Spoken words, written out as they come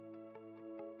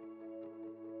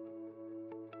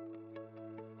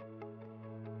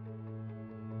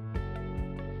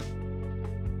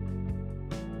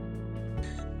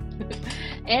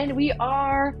And we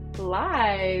are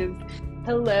live.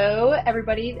 Hello,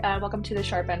 everybody. Welcome to the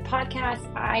Sharp End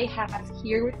Podcast. I have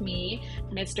here with me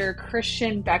Mr.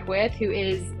 Christian Beckwith, who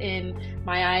is, in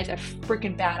my eyes, a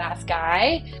freaking badass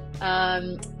guy.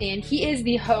 And he is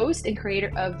the host and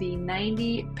creator of the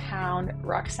 90-Pound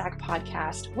Rucksack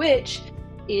podcast, which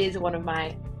is one of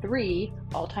my 3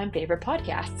 all-time favorite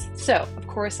podcasts. So, of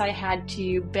course, I had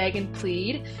to beg and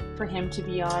plead for him to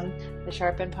be on the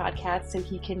Sharp End podcast so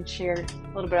he can share a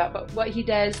little bit about what he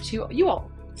does to you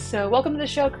all. So, welcome to the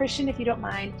show, Christian, if you don't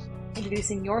mind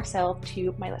introducing yourself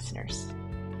to my listeners.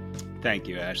 Thank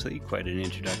you, Ashley. Quite an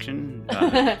introduction.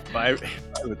 If I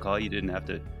recall, you didn't have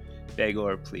to beg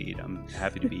or plead. I'm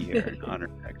happy to be here and honored,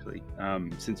 actually.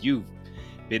 Since you've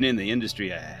been in the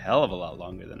industry a hell of a lot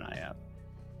longer than I have.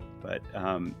 But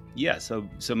so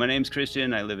my name's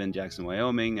Christian. I live in Jackson,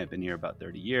 Wyoming. I've been here about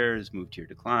 30 years, moved here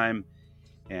to climb.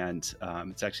 And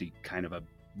it's actually kind of a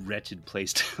wretched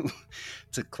place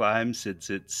to climb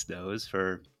since it snows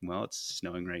it's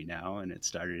snowing right now, and it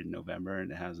started in November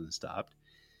and it hasn't stopped.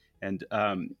 And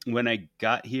when I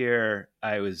got here,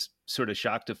 I was sort of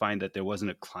shocked to find that there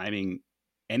wasn't a climbing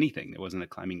anything. There wasn't a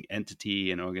climbing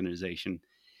entity and organization.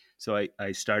 So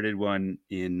I started one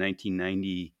in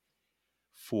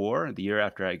 1994, the year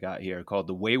after I got here, called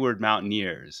the Wayward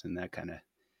Mountaineers. And that kind of,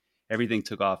 everything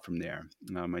took off from there.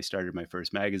 I started my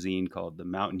first magazine called The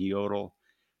Mountain Yodel.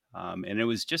 And it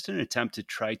was just an attempt to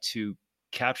try to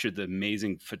capture the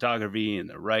amazing photography and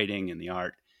the writing and the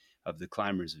art of the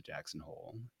climbers of Jackson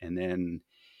Hole. And then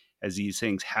as these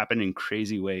things happen in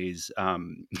crazy ways,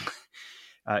 Yvon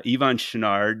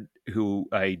Chouinard, who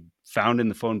I found in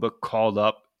the phone book, called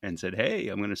up and said, "Hey,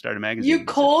 I'm going to start a magazine." You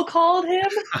cold called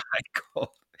him? I called.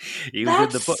 He was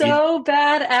That's in the book. so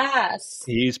badass.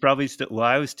 He's probably still. Well,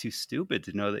 I was too stupid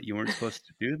to know that you weren't supposed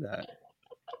to do that.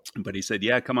 But he said,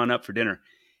 "Yeah, come on up for dinner."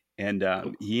 And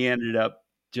he ended up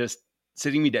just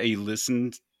sitting me down. He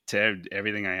listened to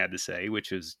everything I had to say,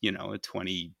 which was, a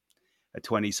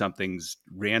 20-something's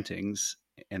rantings.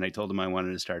 And I told him I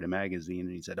wanted to start a magazine.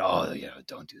 And he said, "Oh, yeah,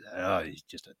 don't do that. Oh, it's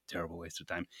just a terrible waste of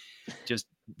time. Just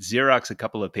Xerox a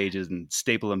couple of pages and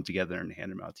staple them together and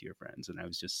hand them out to your friends." And I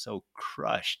was just so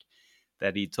crushed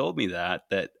that he told me that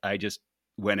I just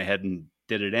went ahead and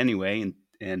did it anyway.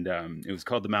 And it was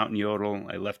called The Mountain Yodel.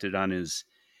 I left it on his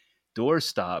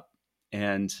doorstep.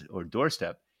 And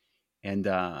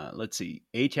let's see,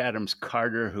 H. Adams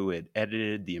Carter, who had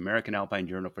edited the American Alpine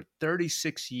Journal for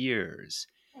 36 years,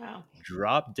 Wow.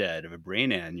 dropped dead of a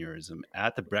brain aneurysm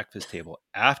at the breakfast table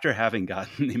after having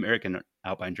gotten the American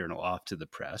Alpine Journal off to the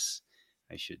press,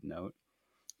 I should note.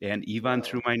 And Yvon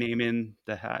threw my name in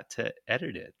the hat to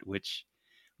edit it, which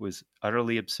was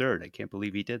utterly absurd. I can't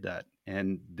believe he did that.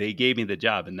 And they gave me the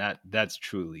job. And that's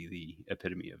truly the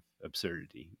epitome of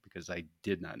absurdity, because I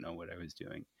did not know what I was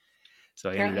doing. So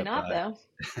I Apparently ended up, not,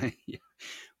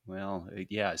 though.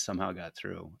 I somehow got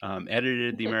through.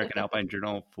 Edited the American Alpine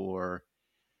Journal for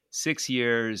 6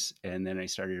 years. And then I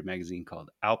started a magazine called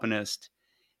Alpinist.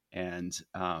 And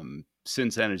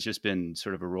since then, it's just been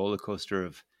sort of a roller coaster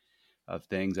of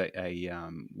things. I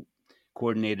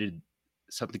coordinated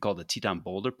something called the Teton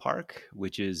Boulder Park,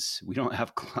 which is, we don't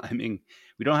have climbing.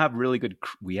 We don't have really good,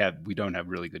 we don't have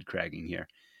really good cragging here.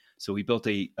 So we built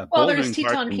a Well, bouldering there's park.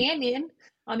 Teton Canyon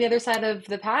on the other side of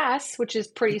the pass, which is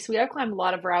pretty sweet. I've climbed a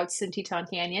lot of routes in Teton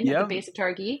Canyon at the base of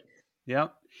Targhee. Yeah.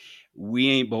 We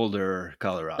ain't Boulder,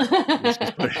 Colorado.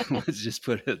 Let's just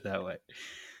put it that way.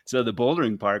 So the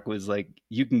bouldering park was like,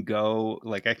 you can go,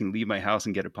 like I can leave my house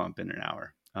and get a pump in an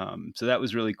hour. So that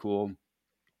was really cool.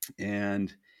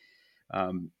 And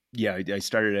I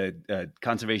started a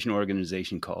conservation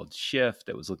organization called Shift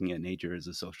that was looking at nature as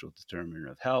a social determinant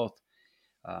of health.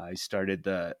 I started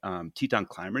the Teton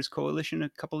Climbers Coalition a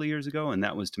couple of years ago, and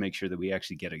that was to make sure that we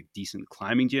actually get a decent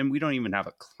climbing gym. We don't even have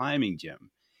a climbing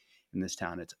gym in this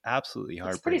town. It's absolutely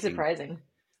heartbreaking. It's pretty surprising.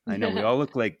 I know. We all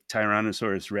look like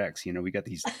Tyrannosaurus Rex. We got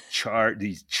these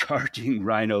charging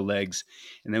rhino legs,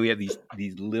 and then we have these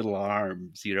little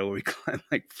arms, where we climb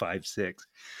like 5'6",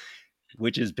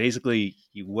 which is basically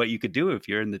what you could do if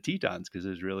you're in the Tetons, because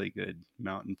there's really good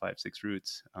mountain 5'6"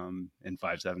 routes, and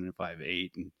 5'7" and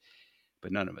 5'8",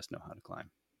 but none of us know how to climb,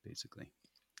 basically.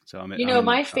 So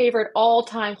my favorite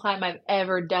all-time climb I've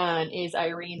ever done is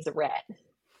Irene's Arret.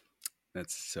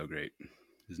 That's so great.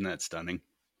 Isn't that stunning?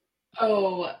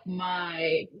 Oh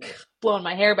my, blowing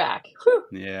my hair back. Whew.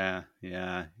 Yeah.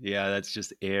 That's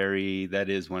just airy. That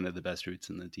is one of the best routes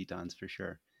in the Tetons for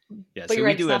sure. Yeah, but you're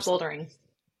right, it's not bouldering.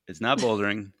 It's not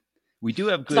bouldering. We do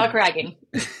have good. It's not cragging.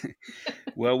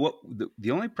 Well,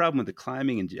 the only problem with the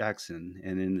climbing in Jackson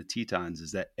and in the Tetons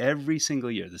is that every single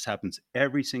year, this happens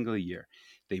every single year,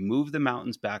 they move the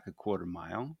mountains back a quarter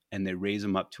mile and they raise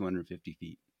them up 250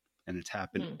 feet. And it's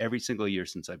happened Hmm. every single year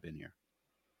since I've been here.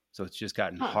 So it's just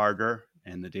gotten Huh. harder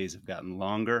and the days have gotten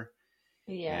longer.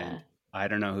 Yeah. And I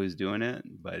don't know who's doing it,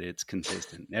 but it's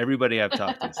consistent. Everybody I've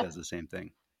talked to says the same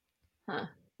thing. Huh.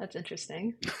 That's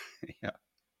interesting. Yeah.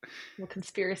 Well,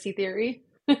 conspiracy theory.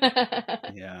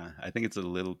 Yeah. I think it's the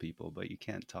little people, but you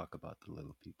can't talk about the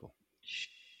little people.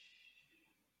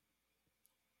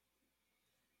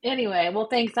 Anyway, well,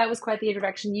 thanks. That was quite the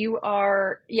introduction. You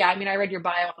are, yeah, I mean, I read your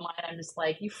bio online. I'm just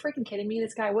like, you freaking kidding me?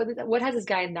 This guy, what has this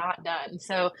guy not done?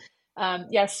 So,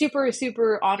 yeah, super,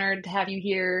 super honored to have you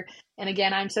here. And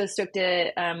again, I'm so stoked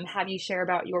to have you share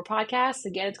about your podcast.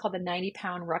 Again, it's called the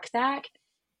 90-Pound Rucksack.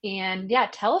 And yeah,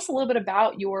 tell us a little bit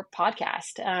about your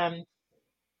podcast.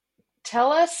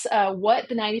 Tell us what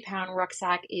the 90-Pound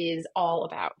Rucksack is all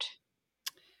about.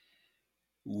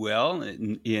 Well,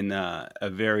 in a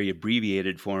very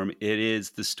abbreviated form, it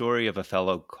is the story of a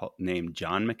fellow named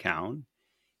John McCown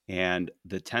and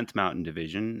the 10th Mountain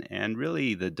Division, and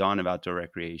really the dawn of outdoor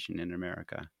recreation in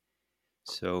America.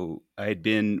 So I had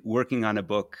been working on a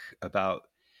book about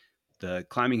the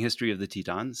climbing history of the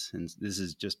Tetons, and this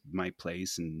is just my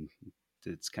place, and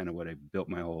it's kind of what I built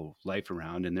my whole life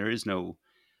around. And there is no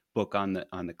book on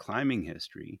the climbing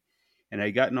history, and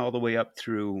I'd gotten all the way up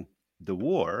through the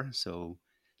war, so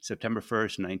September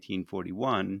 1st,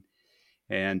 1941,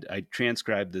 and I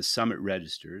transcribed the summit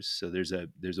registers. So there's a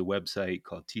website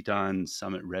called Teton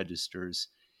Summit Registers,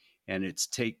 and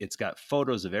it's got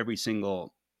photos of every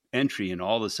single entry in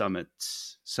all the summit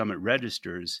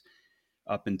registers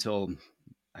up until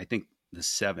I think the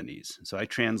 70s. So I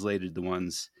translated the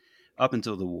ones up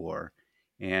until the war.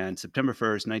 And September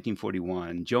 1st,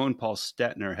 1941, Joe and Paul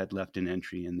Stetner had left an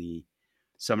entry in the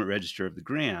Summit Register of the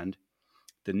Grand.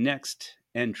 The next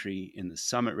entry in the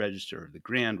Summit Register of the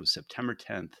Grand was September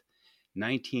 10th,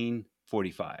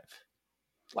 1945.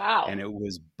 And Wow. it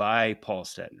was by Paul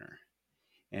Stetner.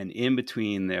 And in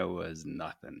between, there was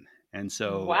nothing. And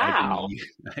so Wow.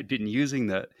 I'd been using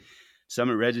the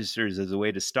Summit Registers as a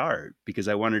way to start because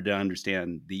I wanted to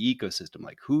understand the ecosystem,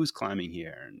 like who's climbing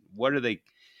here and what are they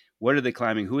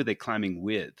climbing, who are they climbing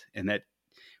with, and that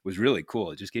was really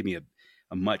cool. It just gave me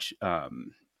a much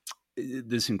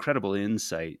this incredible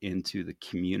insight into the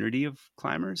community of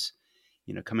climbers,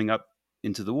 coming up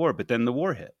into the war. But then the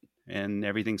war hit and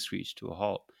everything screeched to a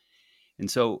halt. And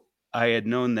so I had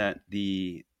known that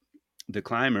the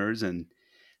climbers and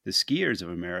the skiers of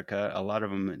America, a lot of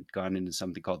them had gone into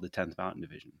something called the 10th Mountain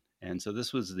Division. And so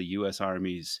this was the U.S.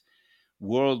 Army's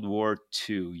World War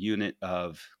II unit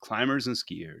of climbers and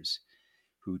skiers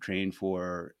who trained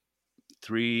for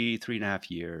 3.5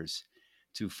 years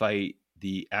to fight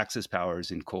the Axis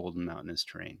powers in cold and mountainous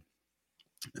terrain.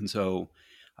 And so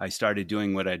I started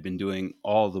doing what I'd been doing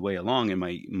all the way along in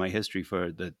my history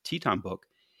for the Teton book,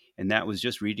 and that was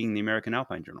just reading the American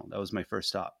Alpine Journal. That was my first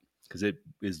stop because it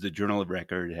is the journal of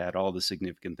record. It had all the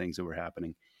significant things that were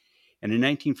happening. And in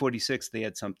 1946, they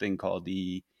had something called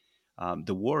the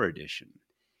War Edition.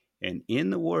 And in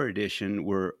the War Edition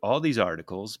were all these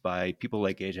articles by people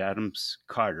like H. Adams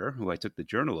Carter, who I took the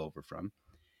journal over from,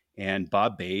 and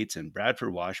Bob Bates and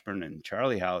Bradford Washburn and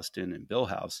Charlie Houston and Bill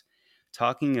House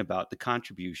talking about the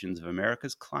contributions of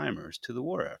America's climbers to the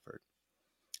war effort.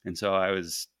 And so I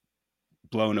was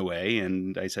blown away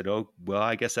and I said, "Oh, well,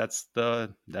 I guess that's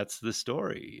the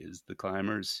story is the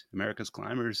climbers, America's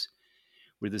climbers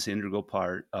were this integral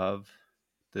part of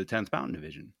the 10th Mountain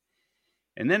Division."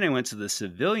 And then I went to the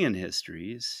civilian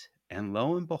histories and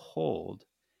lo and behold,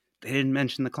 they didn't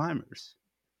mention the climbers.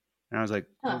 And I was like,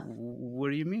 Huh.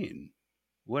 what do you mean?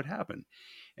 What happened?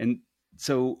 And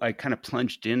so I kind of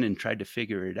plunged in and tried to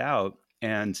figure it out.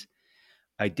 And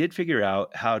I did figure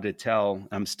out how to tell.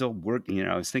 I'm still working,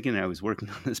 I was thinking I was working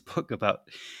on this book about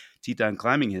Teton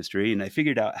climbing history, and I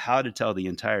figured out how to tell the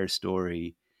entire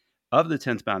story of the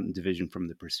 10th Mountain Division from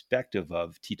the perspective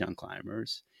of Teton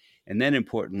climbers. And then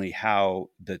importantly, how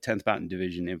the 10th Mountain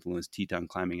Division influenced Teton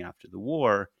climbing after the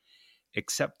war,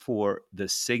 except for the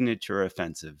signature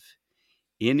offensive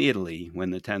in Italy when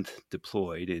the 10th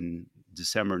deployed in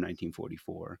December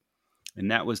 1944. And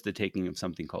that was the taking of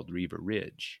something called Riva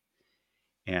Ridge.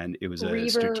 And it was a Reaver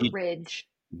strategic Ridge.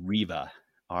 Riva,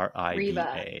 Riva.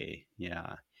 Riva.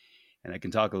 Yeah. And I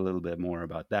can talk a little bit more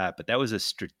about that. But that was a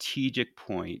strategic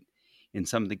point in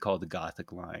something called the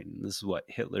Gothic Line. This is what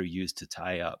Hitler used to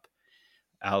tie up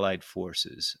Allied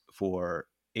forces for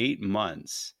 8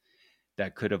 months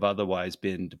that could have otherwise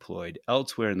been deployed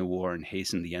elsewhere in the war and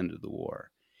hastened the end of the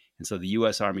war. And so the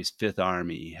U.S. Army's Fifth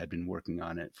Army had been working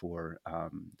on it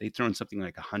they'd thrown something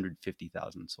like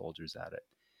 150,000 soldiers at it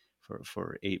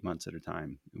for 8 months at a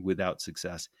time without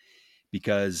success,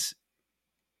 because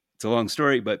it's a long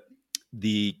story, but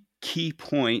the key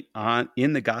point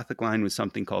in the Gothic line was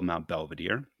something called Mount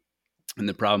Belvedere. And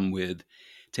the problem with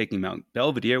taking Mount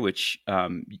Belvedere, which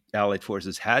Allied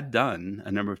forces had done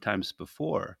a number of times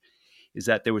before, is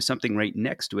that there was something right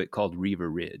next to it called Riva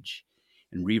Ridge.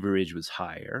 And Riva Ridge was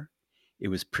higher. It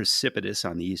was precipitous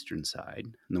on the eastern side.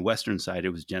 On the western side,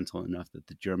 it was gentle enough that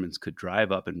the Germans could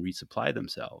drive up and resupply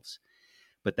themselves.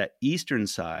 But that eastern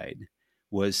side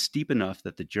was steep enough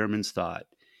that the Germans thought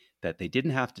that they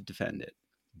didn't have to defend it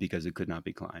because it could not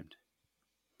be climbed.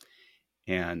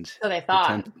 And So they the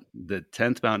thought.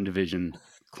 10th Mountain Division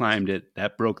climbed it.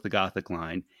 That broke the Gothic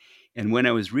line. And when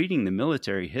I was reading the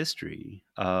military history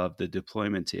of the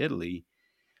deployment to Italy,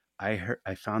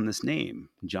 I found this name,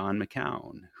 John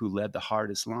McCown, who led the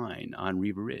hardest line on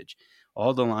Riva Ridge.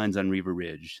 All the lines on Riva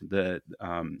Ridge, the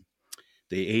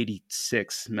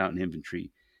 86th Mountain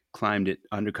Infantry climbed it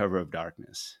under cover of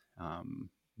darkness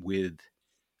with,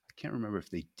 I can't remember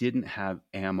if they didn't have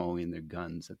ammo in their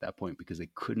guns at that point because they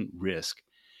couldn't risk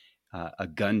a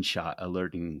gunshot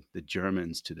alerting the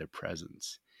Germans to their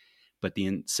presence. But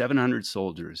the 700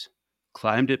 soldiers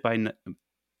climbed it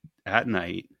at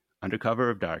night under cover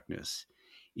of darkness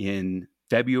in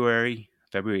February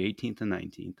 18th and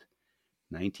 19th,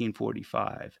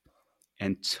 1945,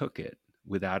 and took it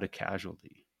without a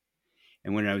casualty.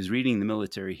 And when I was reading the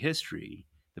military history,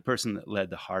 the person that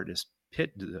led the hardest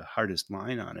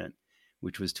line on it,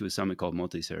 which was to a summit called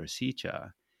Monte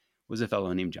Sarasica, was a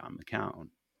fellow named John McCown.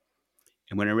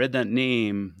 And when I read that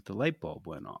name, the light bulb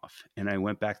went off. And I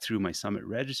went back through my summit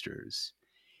registers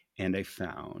and I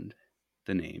found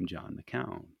the name John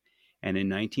McCown. And in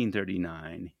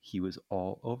 1939, he was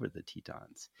all over the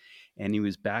Tetons. And he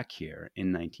was back here in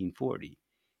 1940.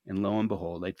 And lo and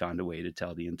behold, I'd found a way to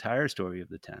tell the entire story of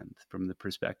the 10th from the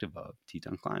perspective of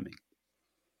Teton climbing.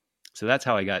 So that's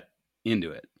how I got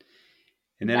into it.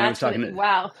 And then I was talking to,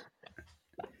 wow.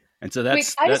 and so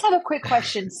Wait, I just have a quick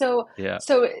question. So, yeah.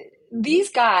 so these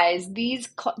guys, these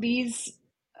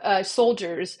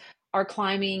soldiers are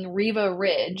climbing Riva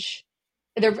Ridge.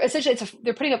 They're essentially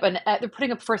they're putting up they're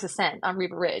putting up first ascent on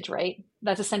Riva Ridge, right?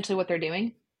 That's essentially what they're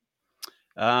doing.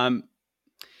 Well,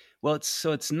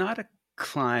 it's not a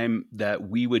climb that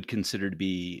we would consider to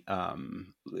be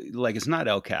like, it's not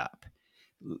El Cap.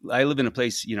 I live in a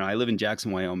place, I live in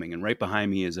Jackson, Wyoming, and right behind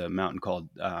me is a mountain called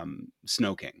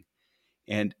Snow King.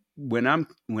 And when I'm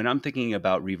thinking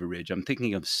about Riva Ridge, I'm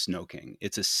thinking of Snow King.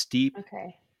 It's a steep,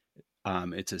 Okay.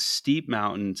 it's a steep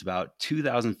mountain. It's about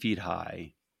 2,000 feet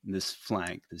high. This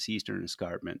flank, this eastern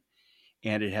escarpment,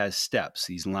 and it has steps,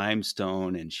 these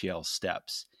limestone and shale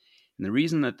steps. And the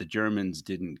reason that the Germans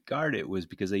didn't guard it was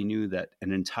because they knew that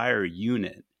an entire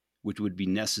unit, which would be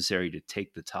necessary to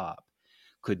take the top,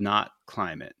 could not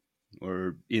climb it,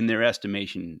 or in their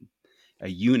estimation, a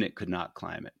unit could not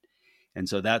climb it. And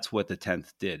so that's what the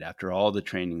 10th did. After all the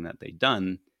training that they'd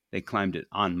done, they climbed it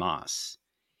en masse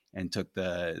and took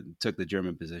the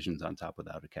German positions on top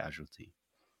without a casualty.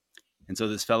 And so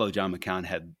this fellow, John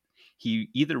McCown, he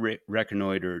either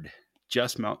reconnoitered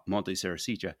just Monte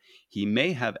Sarasica. He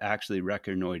may have actually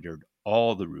reconnoitered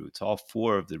all the routes, all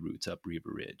 4 of the routes up Riva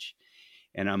Ridge.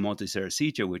 And on Monte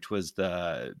Sarasica, which was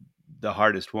the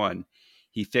hardest one,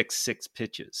 he fixed 6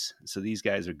 pitches. So these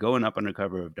guys are going up under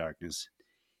cover of darkness,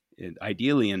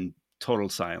 ideally in total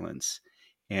silence.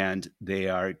 And they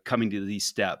are coming to these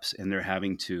steps and they're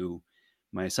having to,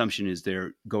 my assumption is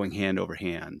they're going hand over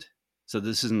hand. So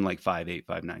this isn't like 5-8,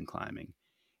 5-9 climbing.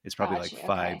 It's probably Gotcha. like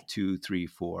 5, Okay. 2, 3,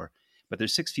 4. But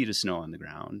there's 6 feet of snow on the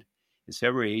ground. It's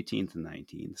February 18th and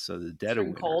 19th, so the dead of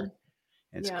Freaking cold. winter.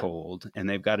 It's Yeah. cold, and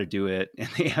they've got to do it. And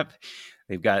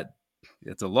they've got.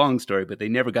 It's a long story, but they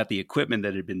never got the equipment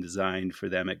that had been designed for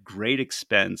them at great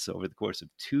expense over the course of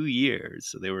 2 years.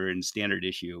 So they were in standard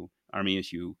issue, Army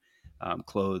issue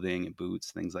clothing and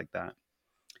boots, things like that.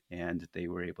 And they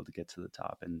were able to get to the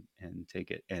top and take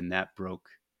it, and that broke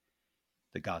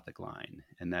the Gothic line,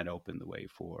 and that opened the way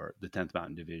for the 10th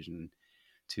Mountain Division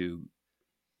to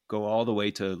go all the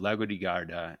way to Lago di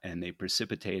Garda, and they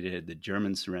precipitated the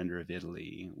German surrender of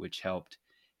Italy, which helped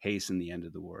hasten the end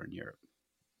of the war in Europe.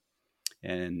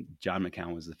 And John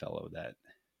McCown was the fellow that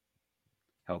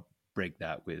helped break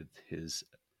that with his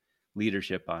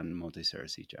leadership on Monte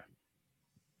Sarasica.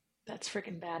 That's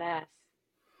freaking badass.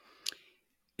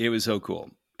 It was so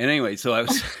cool. And anyway, so I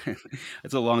was,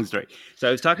 it's a long story. So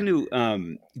I was talking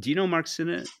to, do you know Mark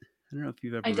Sinnott? I don't know if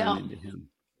you've ever run into him.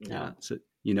 No. Yeah. So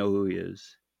you know who he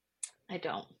is? I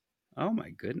don't. Oh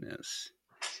my goodness.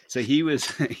 So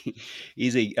he's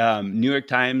a New York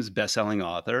Times bestselling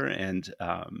author, and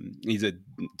he's a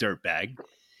dirtbag.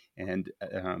 And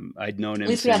I'd known At him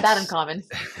least we have that in since, common.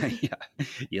 yeah,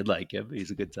 you'd like him.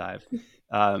 He's a good time.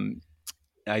 Um,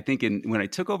 I think when I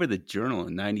took over the journal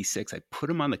in '96, I put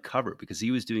him on the cover because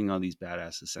he was doing all these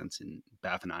badass ascents in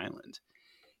Baffin Island.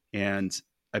 And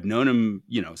I've known him,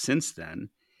 since then.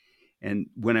 And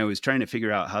when I was trying to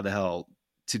figure out how the hell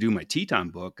to do my Teton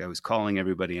book, I was calling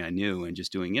everybody I knew and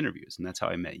just doing interviews. And that's how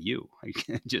I met you. I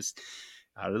just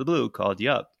out of the blue called you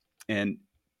up and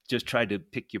just tried to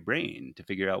pick your brain to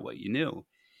figure out what you knew.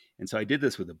 And so I did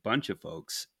this with a bunch of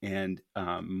folks. And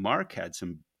Mark had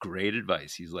some great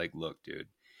advice. He's like, look, dude,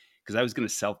 because I was going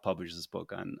to self-publish this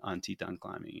book on Teton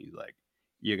climbing. He's like,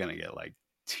 you're going to get like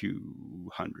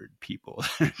 200 people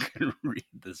that are going to read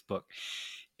this book.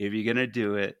 If you're going to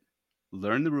do it,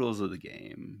 learn the rules of the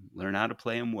game, learn how to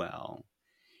play them well,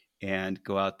 and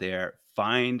go out there,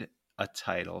 find a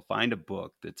title, find a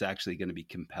book that's actually going to be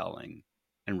compelling,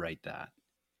 and write that.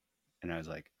 And I was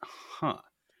like,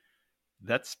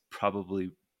 that's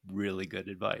probably really good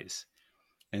advice.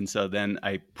 And so then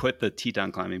I put the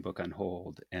Teton climbing book on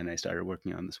hold and I started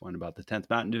working on this one about the 10th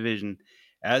Mountain Division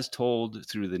as told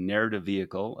through the narrative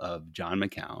vehicle of John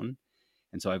McCown.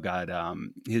 And so I've got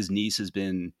his niece has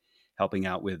been helping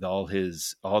out with all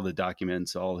the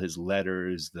documents, all his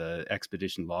letters, the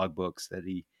expedition logbooks that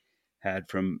he had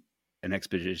from an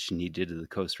expedition he did to the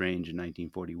Coast Range in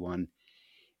 1941.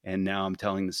 And now I'm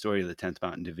telling the story of the 10th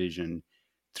Mountain Division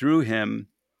through him.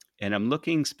 And I'm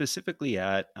looking specifically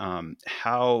at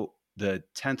how the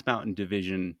 10th Mountain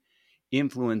Division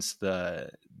influenced the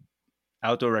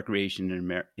outdoor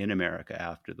recreation in America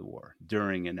after the war,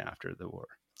 during and after the war.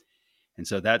 And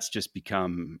so that's just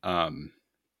become an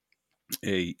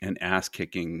ass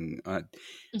kicking. I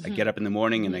get up in the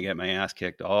morning and I get my ass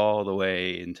kicked all the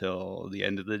way until the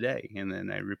end of the day, and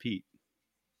then I repeat.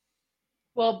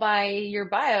 Well, by your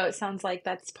bio, it sounds like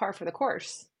that's par for the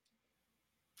course.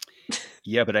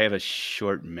 Yeah, but I have a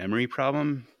short-term memory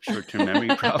problem.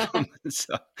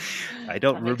 So I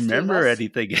don't That makes two of remember us.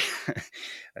 anything.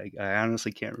 I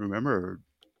honestly can't remember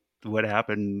what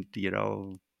happened,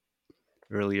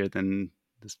 earlier than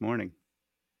this morning.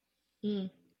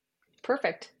 Mm,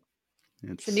 perfect.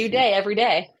 It's a new It's day every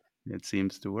day. it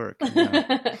seems to work.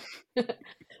 Yeah.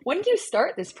 When did you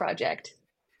start this project?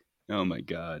 Oh my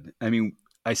God. I mean,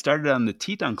 I started on the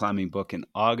Teton climbing book in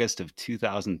August of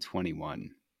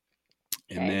 2021.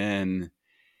 And Okay. then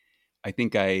I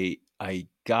think I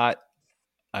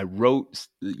wrote,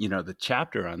 the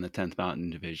chapter on the 10th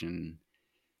Mountain Division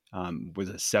was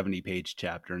a 70-page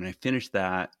chapter. And I finished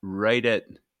that it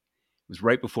was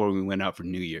right before we went out for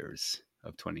New Year's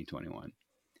of 2021.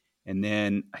 And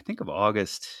then I think of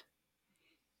August,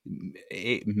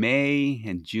 May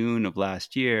and June of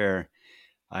last year,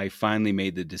 I finally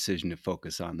made the decision to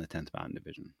focus on the 10th Mountain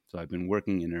Division. So I've been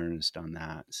working in earnest on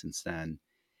that since then.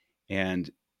 And,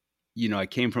 I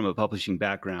came from a publishing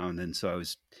background. And so I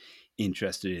was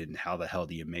interested in how the hell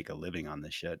do you make a living on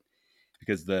this shit?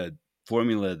 Because the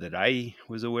formula that I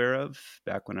was aware of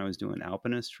back when I was doing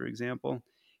Alpinist, for example,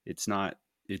 it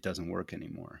doesn't work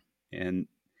anymore. And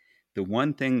the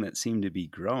one thing that seemed to be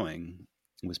growing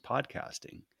was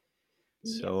podcasting.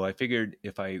 Yeah. So I figured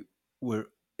were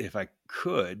if I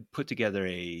could put together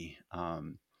a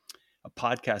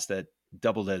podcast that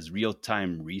doubled as real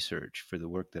time research for the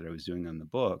work that I was doing on the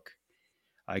book,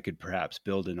 I could perhaps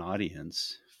build an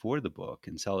audience for the book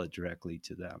and sell it directly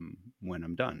to them when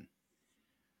I'm done.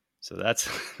 So that's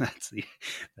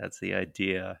that's the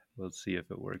idea. We'll see if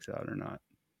it works out or not.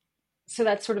 So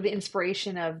that's sort of the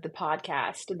inspiration of the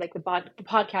podcast, like the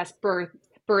podcast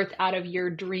birth out of your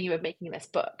dream of making this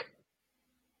book.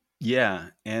 Yeah,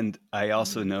 and I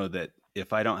also Mm-hmm. know that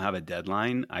if I don't have a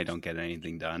deadline, I don't get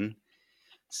anything done.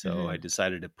 So I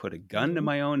decided to put a gun to Mm-hmm.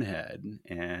 my own head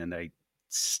and I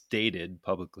stated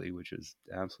publicly, which was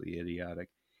absolutely idiotic,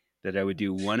 that I would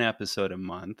do one episode a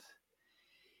month.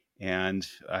 And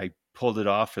I pulled it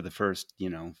off for the first,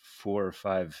 4 or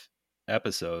 5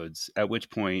 episodes, at which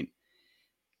point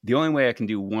the only way I can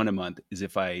do one a month is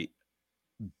if I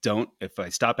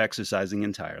stop exercising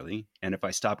entirely and if I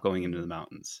stop going into Mm-hmm. the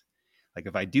mountains. Like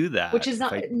if I do Which that, is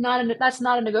if I that's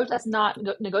not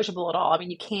negotiable at all. I mean,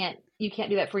 you can't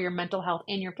do that for your mental health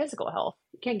and your physical health.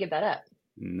 You can't give that up.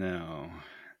 No,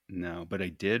 no, but I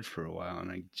did for a while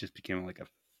and I just became like a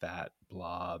fat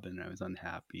blob and I was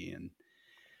unhappy. And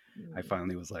I Mm.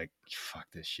 finally was like, fuck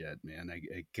this shit, man.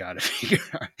 I gotta figure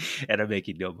out, and I'm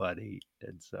making no money.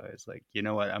 And so I was like, you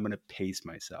know what? I'm going to pace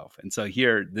myself. And so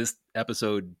here, this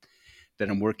episode that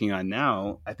I'm working on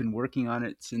now, I've been working on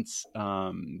it since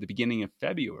the beginning of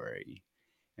February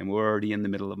and we're already in the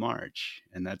middle of March.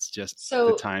 And that's just the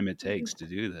So time it takes to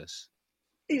do this.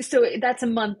 So that's a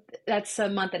month. That's a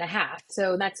month and a half.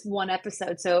 So that's one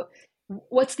episode. So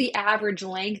what's the average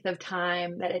length of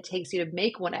time that it takes you to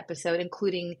make one episode,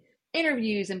 including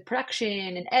interviews and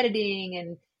production and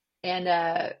editing and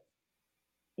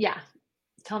yeah.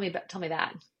 Tell me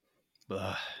that.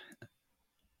 Ugh,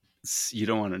 you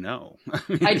don't want to know.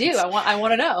 I do. I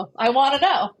want to know. I want to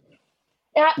know.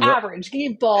 Well, Average. Give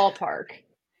me ballpark.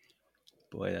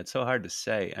 boy, that's so hard to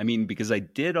say. I mean, because I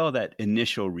did all that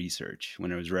initial research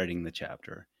when I was writing the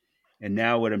chapter. And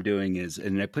now what I'm doing is,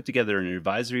 and I put together an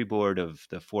advisory board of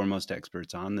the foremost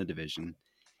experts on the division.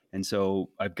 And so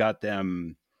I've got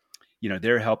them,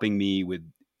 they're helping me with,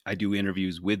 I do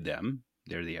interviews with them.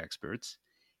 They're the experts.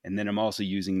 And then I'm also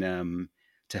using them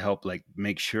to help like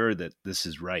make sure that this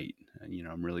is right.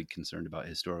 I'm really concerned about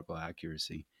historical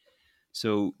accuracy.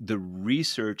 So the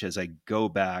research as I go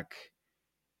back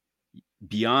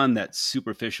beyond that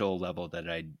superficial level that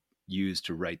I used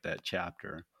to write that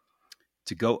chapter,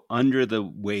 to go under the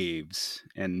waves,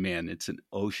 and man, it's an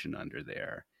ocean under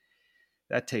there.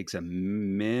 That takes a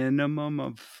minimum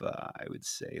of, I would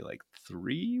say, like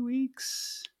 3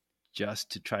 weeks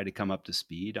just to try to come up to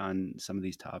speed on some of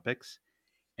these topics.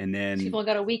 And So you've then, only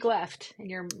got a week left in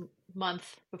your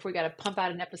month before you got to pump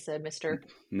out an episode, Mister.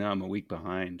 no, I'm a week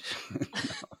behind.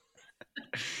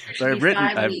 There But should be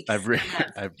 5 weeks in a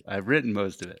month. I've written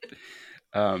most of it,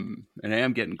 and I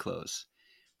am getting close.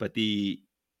 But the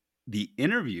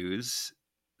interviews,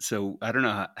 so I don't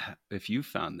know if you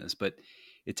found this, but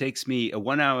it takes me a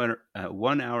 1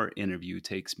 hour interview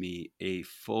takes me a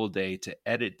full day to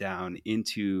edit down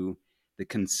into the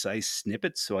concise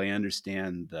snippets so I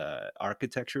understand the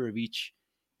architecture of each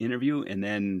interview, and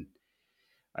then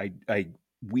I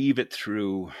weave it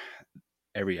through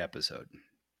every episode,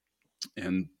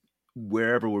 and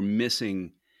wherever we're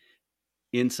missing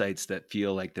insights that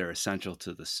feel like they're essential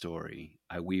to the story,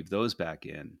 I weave those back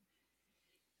in.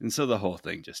 And so the whole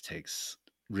thing just takes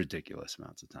ridiculous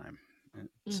amounts of time.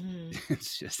 It's, Hmm.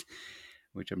 it's just,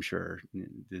 which I'm sure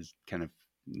is kind of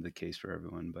the case for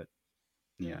everyone. But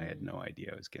yeah, I had Hmm. no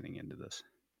idea I was getting into this.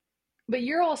 But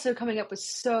you're also coming up with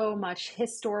so much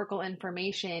historical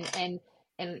information, and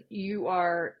you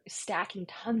are stacking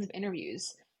tons of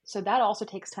interviews. So that also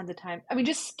takes tons of time. I mean,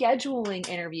 just scheduling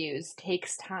interviews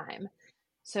takes time.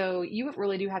 So you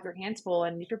really do have your hands full.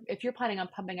 And if you're planning on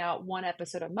pumping out one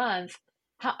episode a month,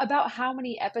 about how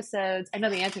many episodes? I know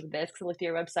the answer to this because I looked at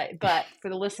your website, but for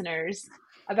the listeners,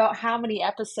 about how many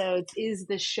episodes is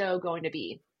this show going to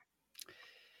be?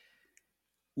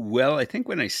 Well, I think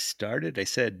when I started, I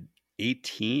said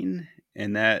 18,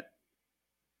 and that,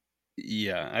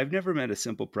 yeah, I've never met a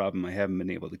simple problem I haven't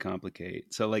been able to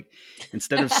complicate. So, like,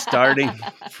 instead of starting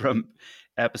from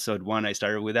episode one, I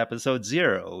started with episode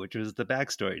zero, which was the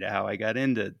backstory to how I got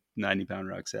into 90-pound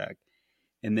rucksack.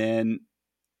 And then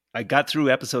I got through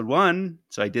episode one,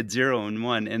 so I did zero and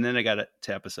one, and then I got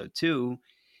to episode two.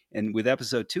 And with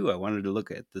episode two, I wanted to look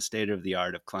at the state of the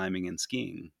art of climbing and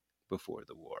skiing before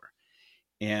the war.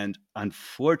 And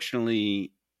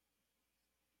unfortunately,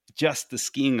 just the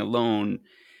skiing alone,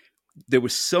 there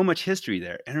was so much history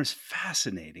there, and it was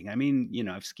fascinating. I mean,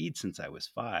 I've skied since I was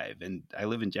 5, and I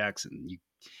live in Jackson.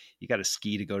 You got to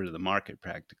ski to go to the market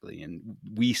practically, and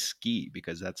we ski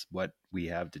because that's what we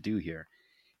have to do here.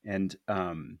 And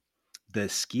the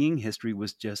skiing history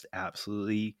was just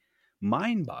absolutely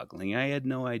mind-boggling. I had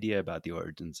no idea about the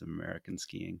origins of American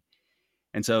skiing,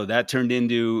 and so that turned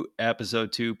into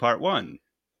episode 2, part 1.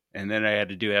 And then I had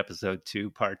to do episode 2,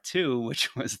 part 2,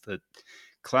 which was the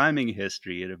climbing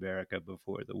history in America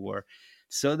before the war,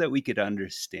 so that we could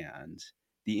understand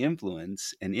the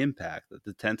influence and impact that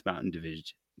the 10th Mountain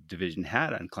Division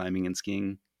had on climbing and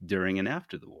skiing during and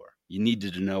after the war. You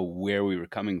needed to know where we were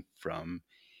coming from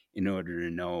in order to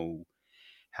know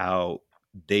how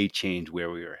they changed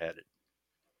where we were headed.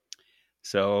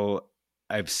 So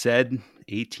I've said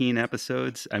 18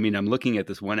 episodes. I mean, I'm looking at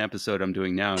this one episode I'm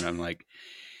doing now, and I'm like,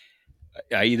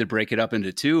 I either break it up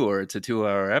into two or it's a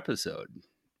 2-hour episode.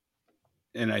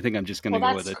 And I think I'm just going to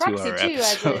Well, go with that's a crux 2-hour it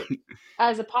too.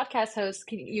 As episode. a podcast host,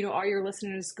 are your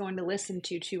listeners going to listen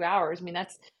to 2 hours? I mean,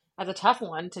 that's a tough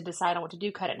one to decide on what to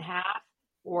do. Cut it in half,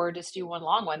 or just do one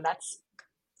long one.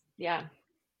 Yeah,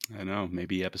 I know,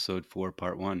 maybe episode 4,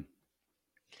 part 1,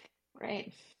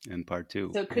 right. and part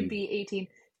 2. So it could And be 18,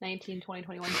 19, 20,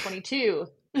 21, 22.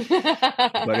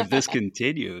 but if this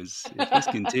continues,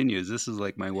 this is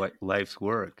like my life's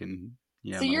work. And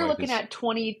yeah, So my you're wife looking is. at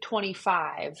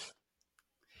 2025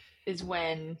 is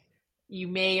when you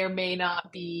may or may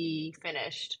not be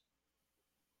finished.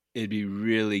 It'd be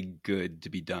really good to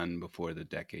be done before the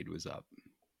decade was up.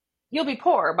 You'll be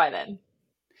poor by then.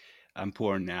 I'm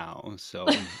poor now, so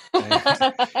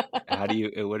how do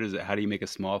you? What is it? How do you make a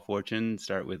small fortune?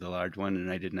 Start with a large one,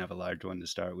 and I didn't have a large one to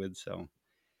start with, so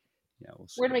yeah, we'll We're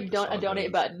see gonna what make the a solve donate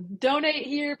is. button. Donate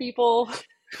here, people,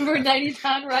 for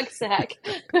 90-pound rucksack.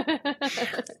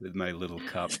 With my little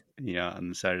cup, on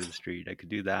the side of the street, I could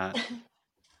do that.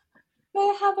 May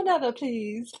I have another,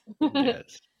 please?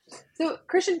 Yes. So,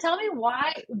 Christian, tell me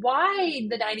why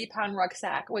the 90-pound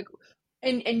rucksack? Like,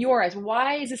 in your eyes,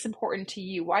 why is this important to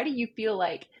you? Why do you feel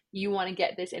like you want to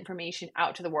get this information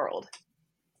out to the world?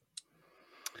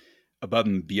 Above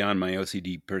and beyond my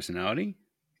OCD personality,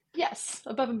 Yes,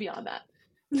 above and beyond that.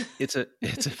 it's a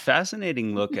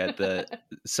fascinating look at the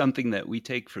something that we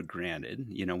take for granted.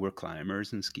 We're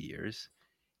climbers and skiers,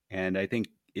 and I think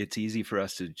it's easy for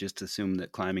us to just assume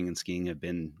that climbing and skiing have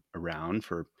been around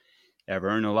forever.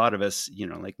 And a lot of us,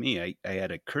 like me, I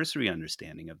had a cursory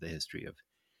understanding of the history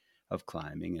of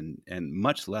climbing and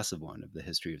much less of one of the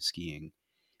history of skiing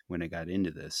when I got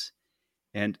into this.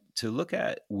 And to look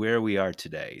at where we are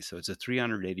today, so it's a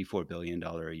 $384 billion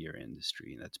a year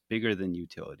industry. That's bigger than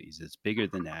utilities. It's bigger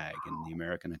than ag and the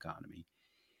American economy.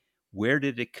 Where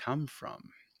did it come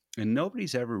from? And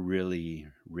nobody's ever really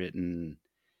written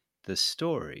the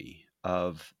story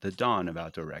of the dawn of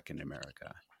outdoor rec in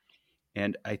America.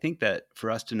 And I think that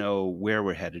for us to know where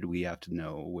we're headed, we have to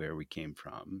know where we came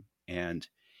from. And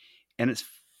it's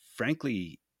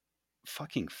frankly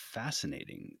fucking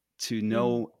fascinating to Mm.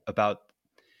 know about,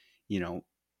 you know,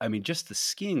 I mean, just the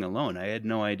skiing alone. I had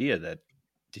no idea that.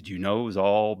 Did you know it was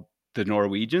all the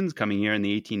Norwegians coming here in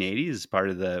the 1880s as part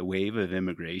of the wave of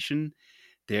immigration?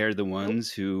 They're the Nope.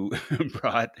 ones who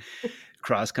brought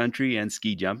cross country and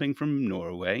ski jumping from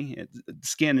Norway,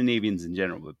 Scandinavians in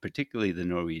general, but particularly the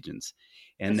Norwegians.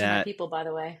 And Those are my that people, by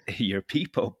the way. your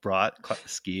people brought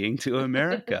skiing to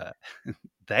America.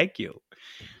 Thank you.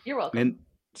 You're And welcome.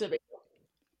 It's a big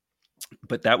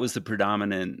but that was the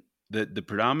predominant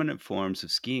forms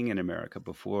of skiing in America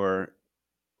before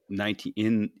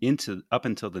 19 into up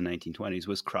until the 1920s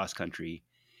was cross country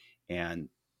and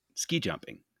ski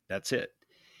jumping. That's it.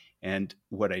 And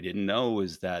what I didn't know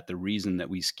was that the reason that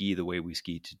we ski the way we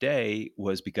ski today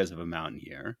was because of a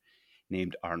mountaineer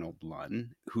named Arnold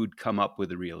Lunn, who'd come up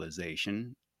with a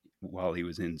realization while he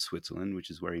was in Switzerland,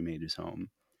 which is where he made his home,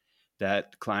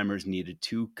 that climbers needed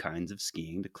two kinds of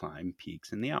skiing to climb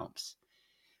peaks in the Alps.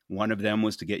 One of them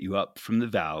was to get you up from the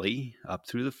valley, up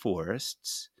through the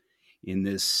forests, in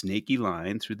this snaky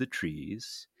line through the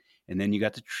trees, and then you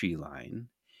got the tree line,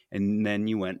 and then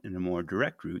you went in a more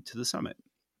direct route to the summit.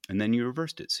 And then you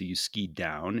reversed it. So you skied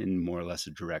down in more or less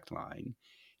a direct line,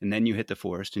 and then you hit the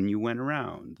forest and you went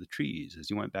around the trees as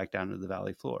you went back down to the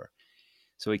valley floor.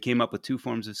 So he came up with two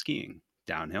forms of skiing,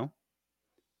 downhill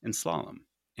and slalom.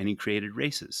 And he created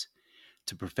races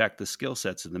to perfect the skill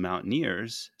sets of the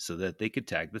mountaineers so that they could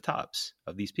tag the tops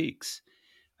of these peaks.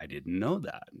 I didn't know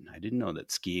that. I didn't know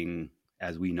that skiing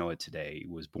as we know it today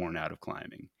was born out of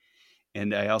climbing.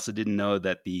 And I also didn't know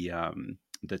that the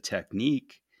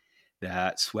technique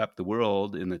that swept the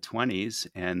world in the 20s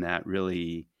and that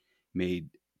really made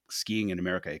skiing in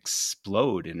America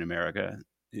explode in America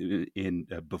in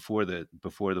before the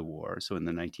war, so in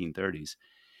the 1930s,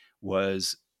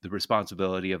 was the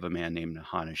responsibility of a man named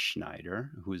Hannes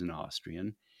Schneider, who was an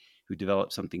Austrian, who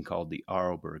developed something called the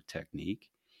Arlberg technique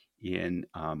in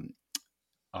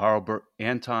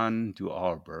Anton du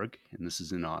Arlberg, and this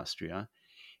is in Austria.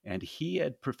 And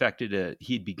he'd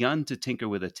begun to tinker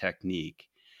with a technique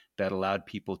that allowed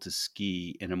people to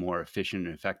ski in a more efficient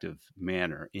and effective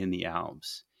manner in the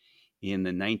Alps in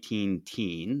the 19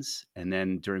 teens. And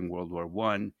then during World War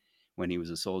I, when he was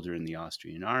a soldier in the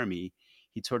Austrian army,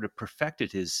 he'd sort of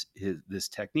perfected his this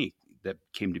technique that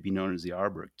came to be known as the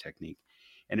Arlberg technique.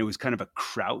 And it was kind of a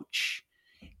crouch,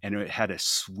 and it had a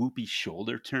swoopy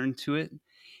shoulder turn to it.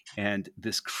 And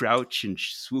this crouch and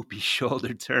swoopy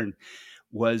shoulder turn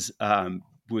was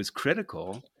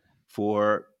critical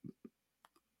for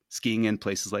skiing in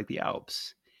places like the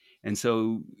Alps. And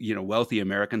so, wealthy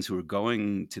Americans who were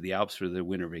going to the Alps for their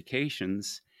winter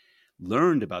vacations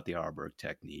learned about the Arlberg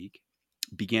technique,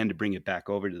 began to bring it back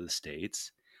over to the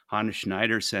States. Hannes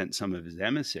Schneider sent some of his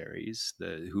emissaries,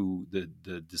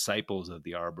 the disciples of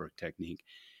the Arlberg technique,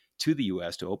 to the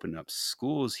U.S. to open up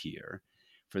schools here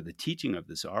for the teaching of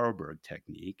this Arlberg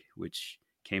technique, which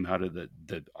came out of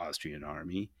the Austrian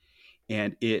army,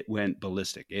 and it went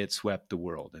ballistic. It swept the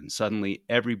world, and suddenly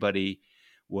everybody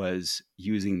was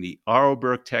using the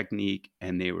Arlberg technique,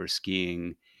 and they were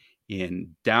skiing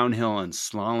in downhill and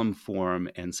slalom form,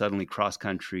 and suddenly cross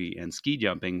country and ski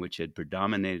jumping, which had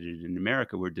predominated in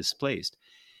America, were displaced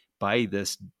by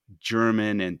this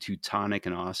German and Teutonic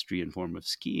and Austrian form of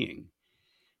skiing.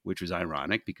 which was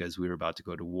ironic because we were about to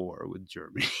go to war with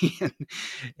Germany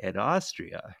and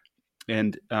Austria.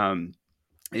 And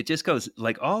it just goes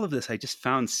like all of this, I just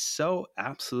found so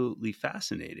absolutely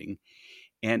fascinating.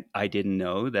 And I didn't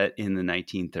know that in the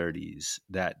 1930s,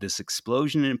 that this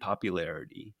explosion in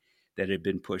popularity that had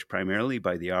been pushed primarily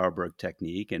by the Arlberg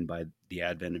technique and by the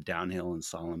advent of downhill and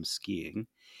slalom skiing,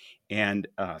 and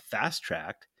fast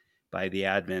tracked by the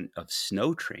advent of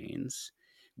snow trains,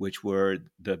 which were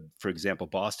for example,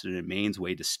 Boston and Maine's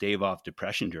way to stave off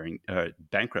depression during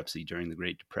bankruptcy during the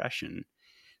Great Depression.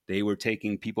 They were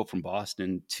taking people from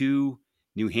Boston to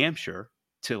New Hampshire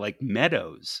to like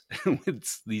meadows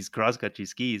with these cross country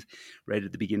skis right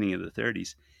at the beginning of the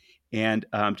 30s, and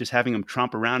just having them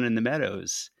tromp around in the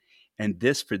meadows. And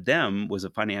this for them was a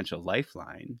financial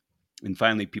lifeline. And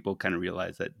finally, people kind of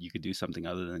realized that you could do something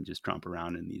other than just tromp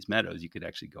around in these meadows. You could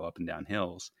actually go up and down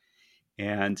hills.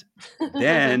 And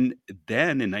then,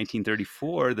 then in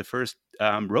 1934, the first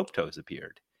rope tows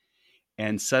appeared,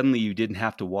 and suddenly you didn't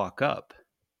have to walk up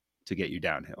to get you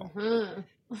downhill.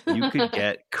 You could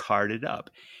get carted up,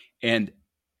 and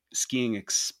skiing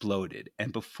exploded.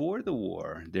 And before the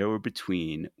war, there were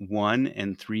between 1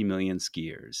 and 3 million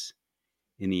skiers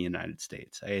in the United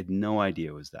States. I had no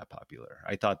idea it was that popular.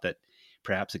 I thought that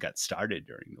perhaps it got started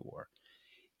during the war.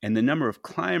 And the number of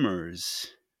climbers,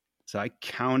 so I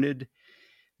counted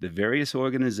the various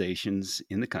organizations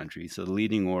in the country. So the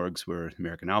leading orgs were the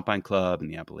American Alpine Club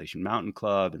and the Appalachian Mountain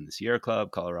Club and the Sierra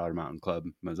Club, Colorado Mountain Club,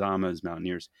 Mazamas,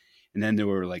 Mountaineers. And then there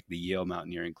were like the Yale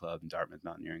Mountaineering Club and Dartmouth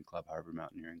Mountaineering Club, Harvard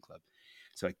Mountaineering Club.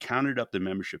 So I counted up the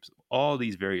memberships of all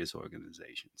these various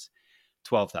organizations,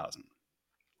 12,000.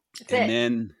 And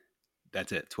then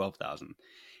that's it, 12,000.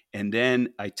 And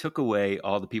then I took away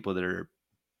all the people that are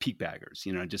peak baggers,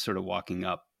 just sort of walking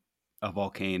up a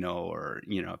volcano, or,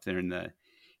 if they're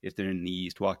in the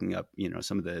east, walking up,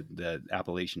 some of the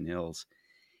Appalachian hills.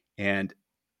 And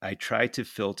I tried to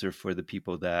filter for the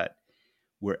people that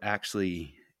were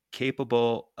actually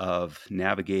capable of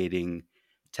navigating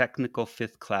technical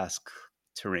fifth class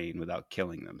terrain without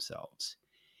killing themselves.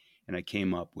 And I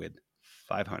came up with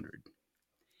 500.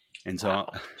 And so Wow.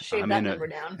 Shave that number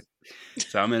down.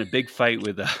 So I'm in a big fight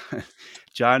with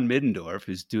John Middendorf,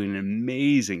 who's doing an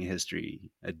amazing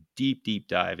history, a deep, deep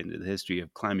dive into the history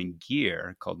of climbing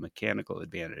gear called Mechanical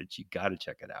Advantage. You got to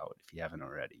check it out if you haven't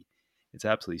already. It's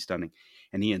absolutely stunning.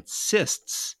 And he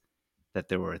insists that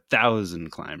there were 1,000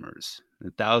 climbers,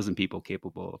 1,000 people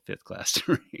capable of fifth class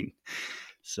terrain.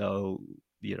 So,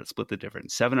 split the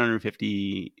difference.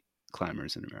 750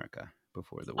 climbers in America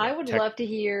before the war. I would love to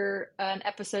hear an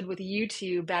episode with you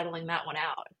two battling that one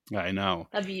out. I know.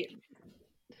 That'd be,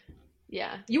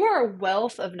 yeah. You are a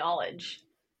wealth of knowledge.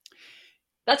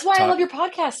 That's why I love your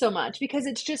podcast so much, because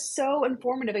it's just so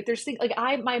informative. Like there's things like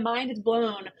my mind is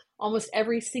blown almost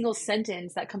every single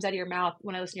sentence that comes out of your mouth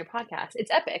when I listen to your podcast.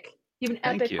 It's epic. You have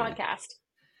an epic podcast.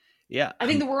 Yeah. I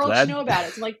think the world should know about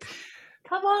it. So I'm like,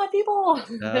 come on, people.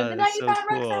 The 95 so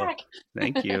cool. Rucksack.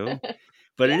 Thank you.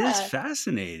 But it is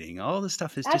fascinating. All this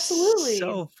stuff is just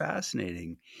so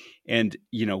fascinating. And,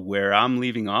 where I'm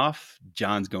leaving off,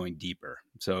 John's going deeper.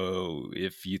 So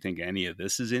if you think any of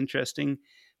this is interesting,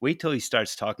 wait till he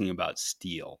starts talking about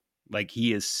steel. Like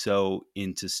he is so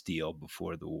into steel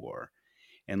before the war,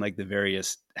 and like the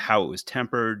various, how it was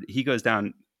tempered.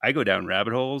 I go down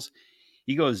rabbit holes.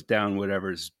 He goes down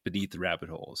whatever's beneath the rabbit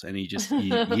holes, and he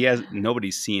has,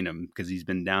 nobody's seen him because he's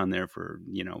been down there for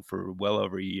well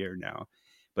over a year now.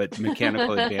 But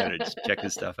Mechanical Advantage, check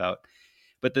his stuff out.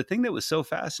 But the thing that was so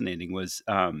fascinating was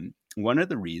one of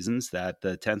the reasons that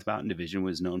the 10th Mountain Division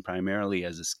was known primarily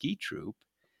as a ski troop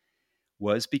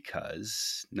was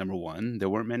because, number one, there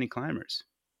weren't many climbers.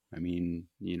 I mean,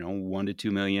 1 to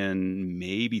 2 million,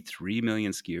 maybe 3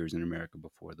 million skiers in America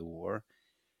before the war.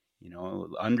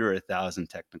 Under 1,000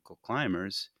 technical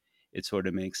climbers. It sort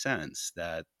of makes sense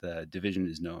that the division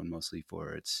is known mostly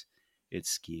for its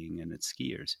skiing and its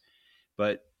skiers.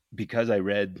 But because I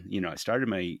read, I started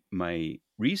my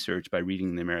research by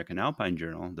reading the American Alpine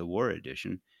Journal, the war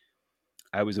edition.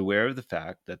 I was aware of the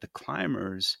fact that the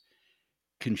climbers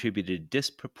contributed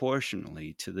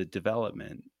disproportionately to the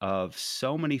development of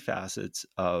so many facets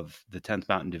of the 10th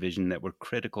Mountain Division that were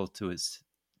critical to its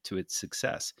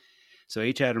success. So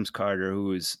H. Adams Carter, who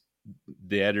was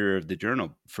the editor of the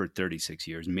journal for 36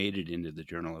 years, made it into the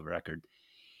Journal of Record.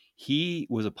 He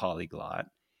was a polyglot.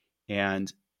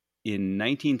 And in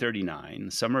 1939,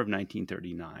 the summer of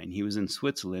 1939, he was in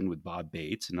Switzerland with Bob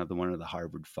Bates, another one of the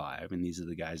Harvard Five. And these are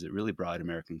the guys that really brought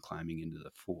American climbing into the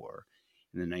fore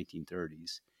in the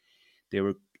 1930s. They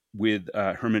were with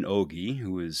Hermann Ogi,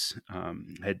 who was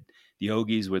had the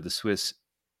Ogis were the Swiss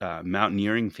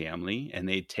mountaineering family, and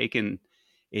they'd taken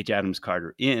H. Adams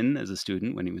Carter in as a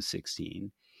student when he was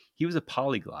 16. He was a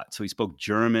polyglot, so he spoke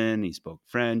German, he spoke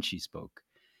French, he spoke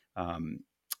um,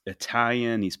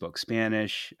 Italian, he spoke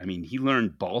Spanish. I mean, he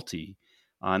learned Balti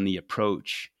on the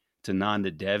approach to Nanda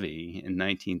Devi in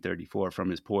 1934 from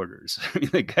his porters. I mean,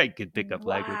 the guy could pick up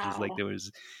languages like Wow.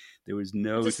 there was That's a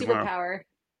no tomorrow. superpower.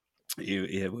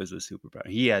 It was a superpower.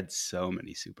 He had so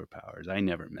many superpowers. I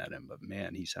never met him, but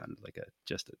man, he sounded like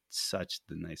such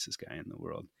the nicest guy in the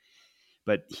world.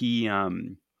 But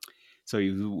so he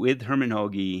was with Herman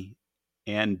Hoge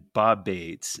and Bob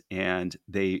Bates, and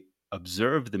they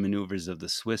observed the maneuvers of the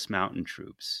Swiss mountain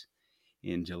troops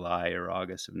in July or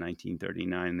August of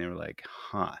 1939. They were like,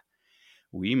 huh,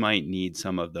 we might need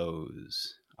some of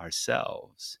those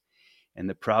ourselves. And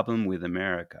the problem with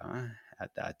America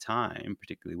at that time,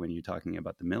 particularly when you're talking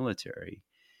about the military,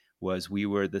 was we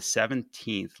were the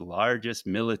 17th largest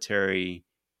military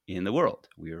in the world.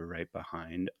 We were right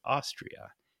behind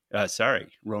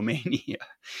Romania.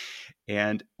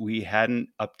 And we hadn't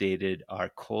updated our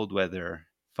cold weather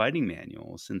fighting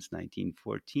manual since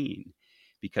 1914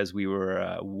 because we were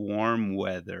a warm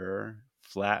weather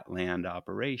flatland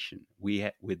operation.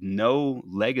 With no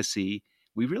legacy,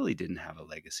 we really didn't have a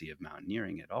legacy of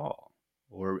mountaineering at all,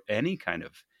 or any kind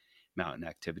of mountain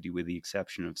activity with the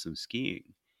exception of some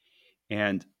skiing.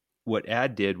 And what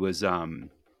Ad did was,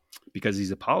 because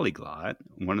he's a polyglot,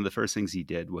 one of the first things he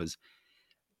did was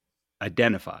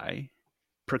identify,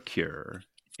 procure,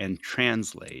 and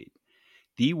translate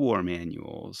the war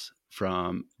manuals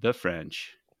from the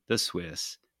French, the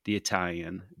Swiss, the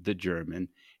Italian, the German,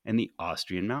 and the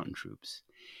Austrian mountain troops.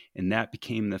 And that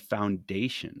became the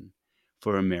foundation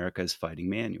for America's fighting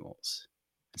manuals.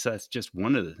 So that's just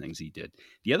one of the things he did.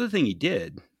 The other thing he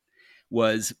did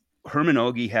was Herman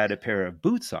Ogi had a pair of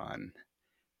boots on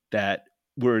that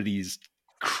were these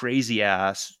crazy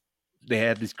ass, they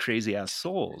had these crazy ass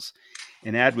soles.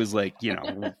 And Ad was like,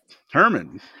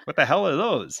 Herman, what the hell are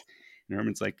those? And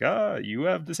Herman's like, you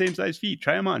have the same size feet.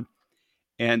 Try them on.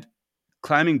 And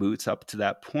climbing boots up to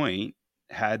that point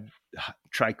had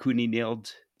tricuni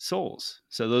nailed soles.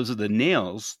 So those are the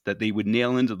nails that they would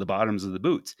nail into the bottoms of the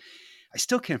boots. I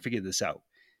still can't figure this out.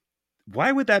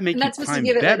 Why would that And make you that's supposed to climb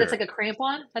give it like that's better? like a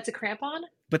crampon. That's a crampon.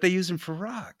 But they use them for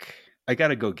rock. I got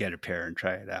to go get a pair and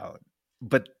try it out.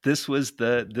 But this was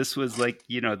like,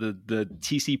 the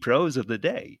TC pros of the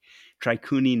day,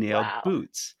 tricuni nailed Wow.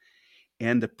 boots.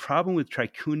 And the problem with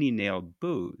tricuni nailed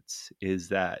boots is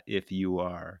that if you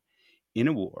are in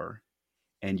a war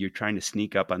and you're trying to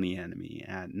sneak up on the enemy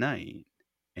at night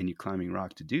and you're climbing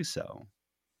rock to do so,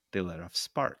 they let off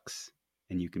sparks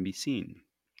and you can be seen.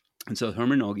 And so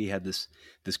Herman Ogi had this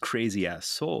crazy ass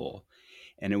sole,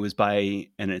 and it was by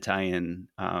an Italian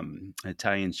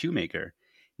shoemaker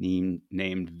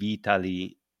named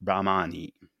Vitali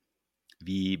Brahmani,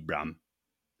 Vibram,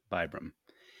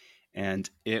 and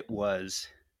it was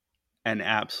an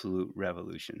absolute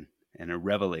revolution and a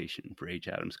revelation for H.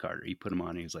 Adams Carter. He put them on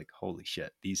and he was like, holy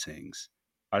shit, these things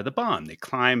are the bomb. They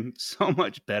climb so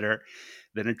much better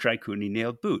than a tricuni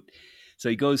nailed boot. So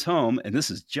he goes home, and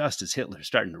this is just as Hitler's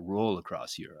starting to roll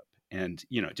across Europe. And,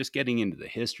 just getting into the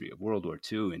history of World War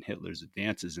II and Hitler's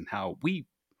advances and how we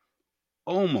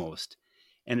almost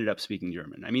ended up speaking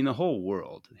German. I mean, the whole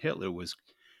world, Hitler was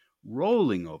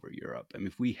rolling over Europe. I mean,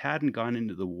 if we hadn't gone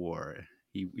into the war,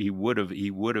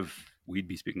 we'd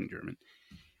be speaking German.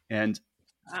 And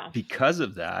Wow. because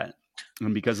of that,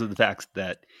 and because of the fact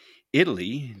that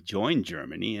Italy joined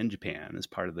Germany and Japan as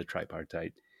part of the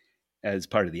tripartite, as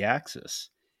part of the Axis,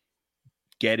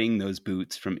 getting those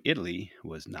boots from Italy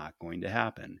was not going to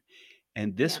happen.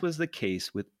 And this Yeah. was the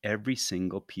case with every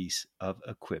single piece of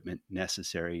equipment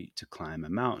necessary to climb a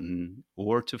mountain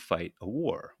or to fight a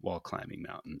war while climbing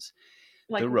mountains.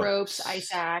 Like The ropes, ice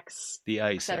ropes, axe, the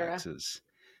ice etc. axes,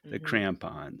 the Mm-hmm.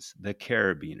 crampons, the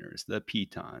carabiners, the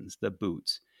pitons, the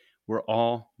boots were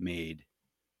all made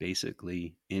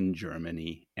basically in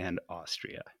Germany and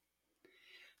Austria.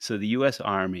 So the US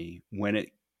Army, when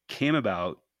it came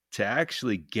about to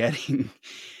actually getting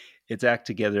its act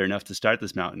together enough to start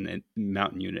this mountain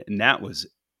unit, and that was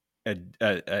an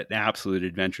absolute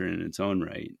adventure in its own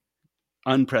right,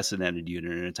 unprecedented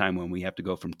unit in a time when we have to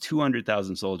go from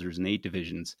 200,000 soldiers and 8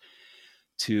 divisions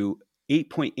to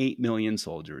 8.8 million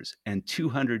soldiers and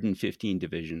 215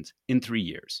 divisions in 3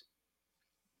 years.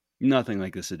 Nothing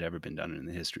like this had ever been done in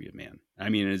the history of man. I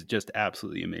mean, it's just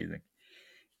absolutely amazing.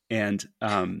 And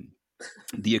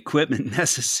the equipment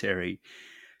necessary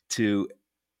to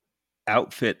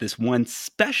outfit this one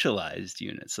specialized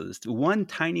unit, so this one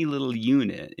tiny little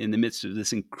unit in the midst of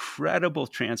this incredible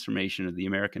transformation of the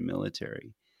American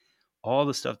military, all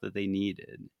the stuff that they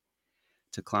needed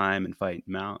to climb and fight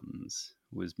mountains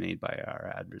was made by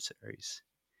our adversaries.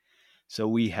 So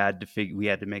we had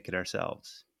to make it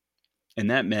ourselves.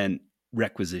 And that meant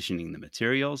requisitioning the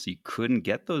materials. You couldn't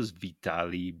get those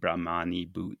Vitali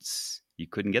Brahmani boots. You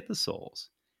couldn't get the soles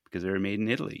because they were made in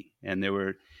Italy, and there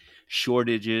were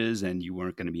shortages, and you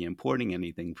weren't going to be importing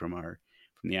anything from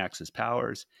the Axis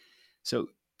powers. So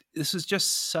this was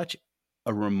just such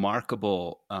a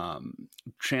remarkable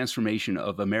transformation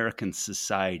of American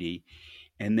society.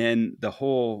 And then the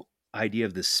whole idea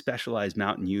of the specialized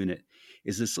mountain unit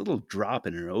is this little drop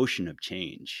in an ocean of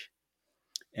change.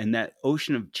 And that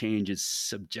ocean of change is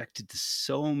subjected to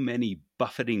so many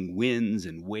buffeting winds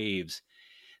and waves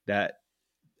that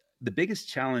the biggest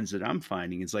challenge that I'm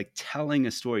finding is like telling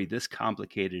a story this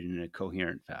complicated in a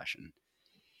coherent fashion.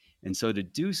 And so to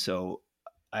do so,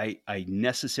 I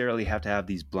necessarily have to have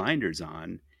these blinders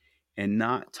on and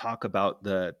not talk about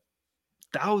the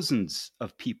thousands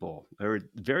of people, or at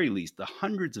the very least, the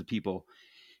hundreds of people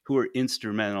who are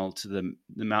instrumental to the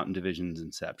Mountain Division's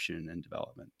inception and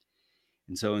development.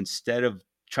 And so instead of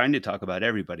trying to talk about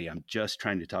everybody, I'm just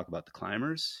trying to talk about the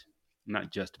climbers.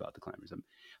 Not just about the climbers. I'm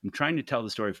trying to tell the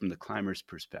story from the climbers'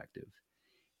 perspective.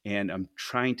 And I'm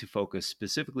trying to focus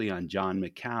specifically on John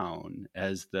McCown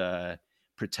as the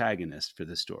protagonist for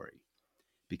the story,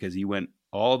 because he went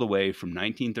all the way from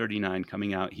 1939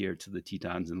 coming out here to the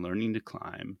Tetons and learning to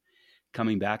climb,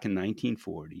 coming back in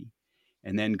 1940,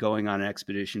 and then going on an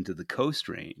expedition to the Coast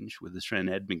Range with his friend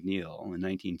Ed McNeil in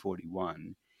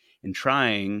 1941 and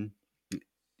trying.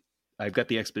 I've got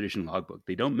the expedition logbook.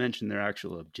 They don't mention their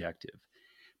actual objective,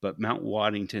 but Mount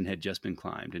Waddington had just been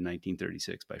climbed in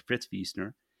 1936 by Fritz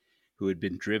Wiesner, who had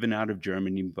been driven out of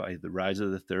Germany by the rise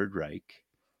of the Third Reich,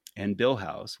 and Bill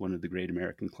House, one of the great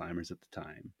American climbers at the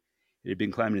time. It had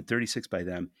been climbed in 36 by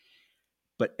them.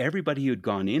 But everybody who had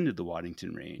gone into the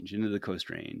Waddington Range, into the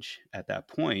Coast Range at that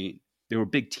point, there were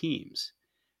big teams.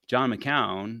 John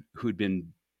McCown, who'd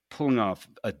been pulling off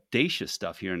audacious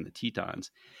stuff here in the Tetons,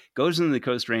 goes into the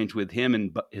Coast Range with him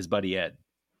and his buddy Ed.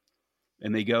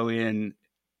 And they go in.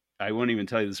 I won't even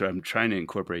tell you this, or I'm trying to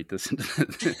incorporate this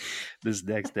into this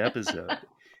next episode.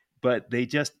 But they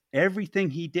just, everything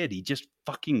he did, he just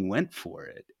fucking went for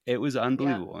it. It was Yeah.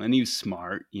 unbelievable. And he was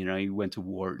smart. You know, he went to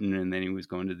Wharton, and then he was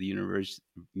going to the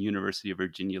University of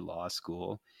Virginia Law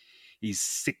School. He's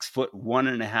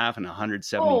 6'1.5" and Holy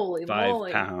 175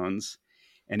 moly. pounds.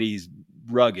 And he's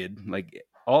rugged. Like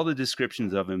all the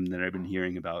descriptions of him that I've been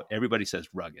hearing about, everybody says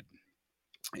rugged.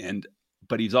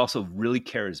 But he's also really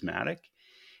charismatic.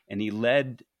 And he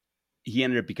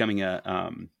ended up becoming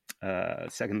a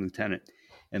second lieutenant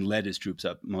and led his troops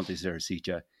up Monte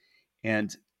Sarasica.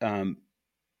 And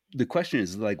the question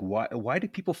is like, why do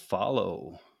people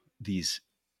follow these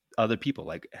other people?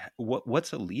 Like,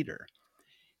 what's a leader?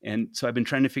 And so I've been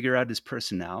trying to figure out his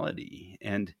personality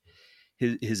and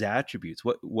his attributes.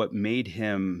 What made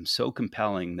him so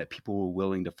compelling that people were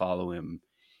willing to follow him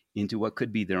into what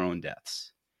could be their own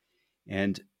deaths.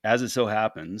 And as it so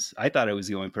happens, I thought I was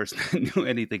the only person that knew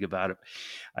anything about him.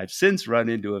 I've since run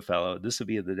into a fellow, this will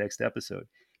be in the next episode,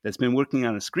 that's been working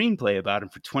on a screenplay about him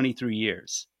for 23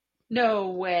 years. No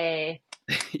way.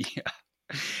 Yeah.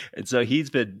 And so he's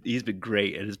been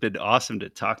great. And it's been awesome to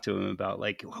talk to him about,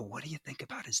 like, well, what do you think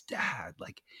about his dad?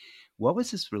 Like, what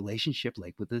was his relationship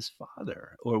like with his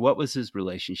father? Or what was his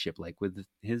relationship like with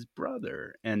his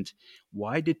brother? And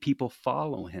why did people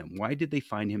follow him? Why did they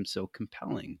find him so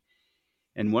compelling?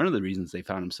 And one of the reasons they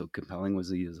found him so compelling was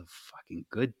he was a fucking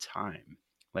good time.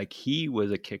 Like he was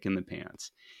a kick in the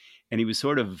pants. And he was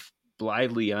sort of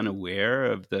blithely unaware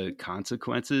of the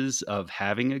consequences of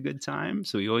having a good time.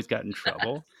 So he always got in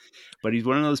trouble. But he's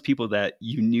one of those people that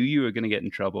you knew you were going to get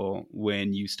in trouble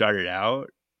when you started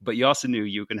out, but you also knew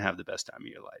you were going to have the best time of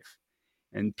your life.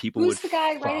 And people would Who's the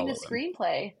guy writing the follow him.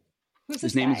 screenplay? Who's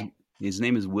His this name is guy? his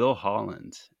name is Will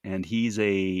Holland, and he's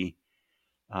been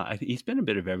a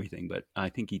bit of everything, but I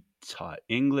think he taught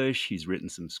English. He's written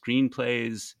some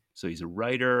screenplays, so he's a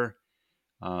writer.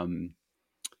 Um,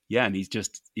 yeah, and he's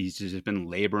just been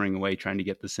laboring away trying to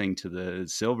get this thing to the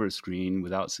silver screen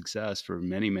without success for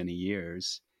many many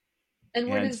years. And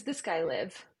where And does this guy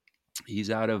live? he's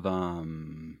out of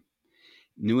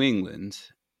New England.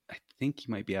 I think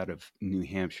he might be out of New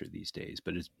Hampshire these days,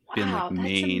 but it's been like Wow, that's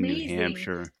Maine, New amazing.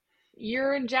 Hampshire.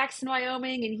 You're in Jackson,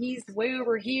 Wyoming, and he's way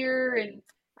over here. And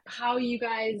how you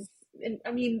guys, and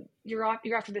I mean, you're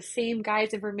after the same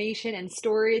guy's information and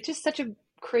story. It's just such a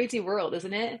crazy world,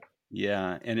 isn't it?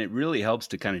 Yeah, and it really helps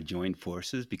to kind of join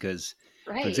forces because,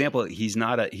 for Right. example, he's a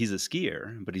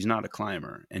skier, but he's not a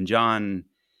climber. And John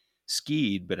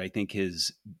skied, but I think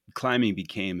his climbing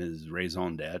became his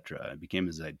raison d'etre. It became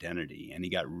his identity, and he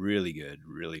got really good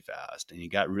really fast. And he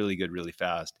got really good really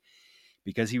fast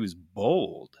because he was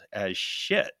bold as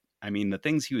shit. I mean, the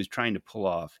things he was trying to pull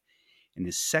off in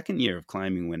his second year of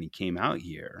climbing when he came out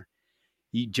here,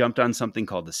 he jumped on something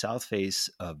called the south face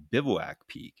of Bivouac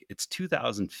Peak. It's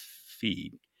 2,000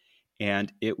 feet,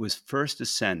 and it was first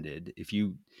ascended.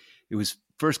 It was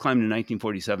first climbed in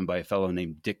 1947 by a fellow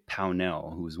named Dick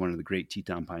Pownell, who was one of the great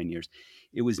Teton pioneers.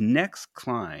 It was next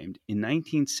climbed in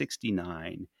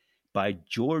 1969 by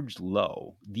George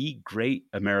Low, the great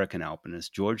American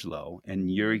alpinist, George Low,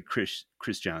 and Yuri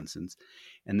Christiansens.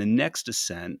 And the next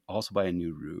ascent, also by a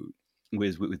new route,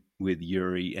 was with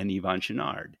Yuri and Yvon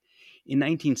Chouinard in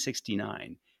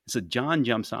 1969. So John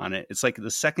jumps on it. It's like the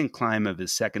second climb of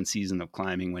his second season of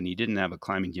climbing when he didn't have a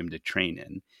climbing gym to train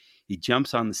in. He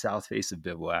jumps on the south face of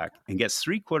Bivouac and gets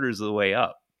 3/4 of the way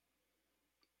up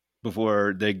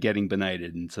before they're getting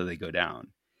benighted, and so they go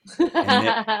down.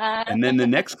 And then the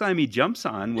next climb he jumps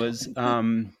on was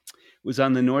on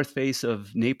the north face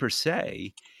of Ne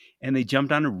Percé, and they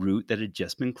jumped on a route that had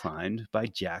just been climbed by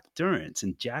Jack Durrance.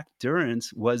 And Jack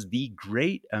Durrance was the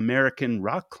great American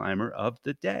rock climber of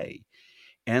the day.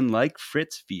 And like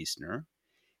Fritz Wiesner,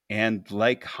 and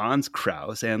like Hans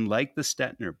Kraus, and like the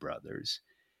Stettner brothers,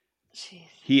 Jeez.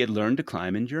 he had learned to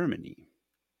climb in Germany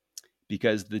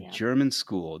because the Yeah. German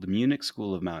school, the Munich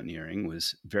School of Mountaineering,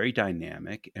 was very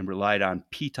dynamic and relied on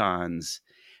pitons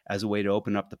as a way to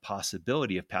open up the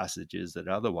possibility of passages that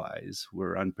otherwise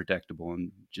were unprotectable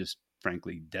and just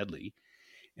frankly deadly.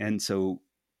 And so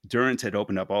Durrance had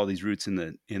opened up all these routes in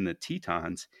the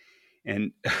Tetons.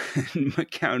 And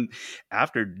McCown,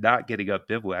 after not getting up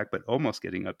Bivouac, but almost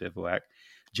getting up Bivouac,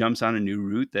 jumps on a new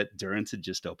route that Durrance had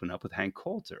just opened up with Hank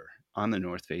Coulter on the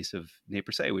north face of Ne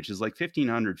Percé, which is like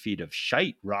 1,500 feet of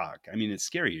shite rock. I mean, it's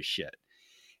scary as shit.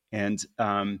 And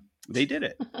they did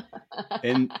it.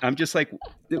 And I'm just like,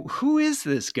 who is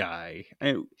this guy?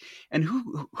 And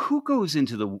who goes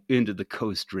into the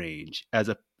Coast Range as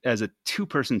a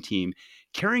two-person team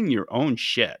carrying your own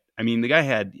shit? I mean, they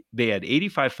had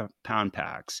 85-pound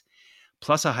packs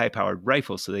plus a high-powered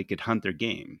rifle so they could hunt their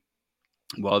game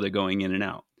while they're going in and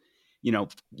out. You know,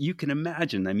 you can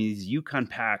imagine, I mean, these Yukon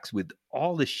packs with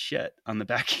all the shit on the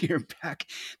back of your back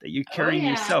that you're carrying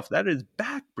yourself, that is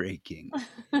backbreaking.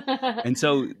 And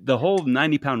so the whole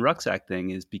 90-pound rucksack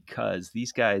thing is because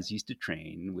these guys used to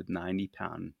train with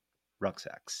 90-pound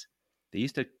rucksacks. They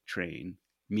used to train,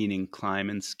 meaning climb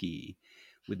and ski,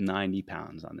 with 90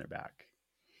 pounds on their back.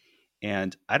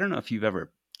 And I don't know if you've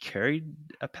ever carried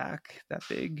a pack that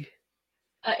big.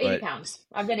 80 pounds.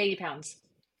 I've done 80 pounds,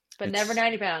 but never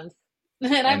 90 pounds.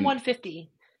 And I'm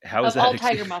 150 how of that all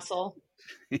tiger muscle.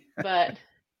 But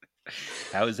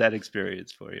how was that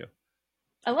experience for you?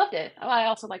 I loved it. I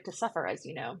also like to suffer, as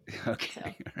you know. Okay. So.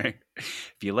 All right.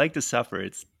 If you like to suffer,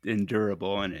 it's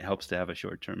endurable and it helps to have a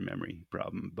short-term memory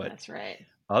problem. But that's right.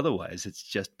 Otherwise, it's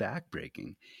just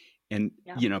backbreaking. And,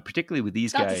 you know, particularly with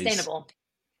these guys, sustainable.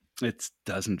 It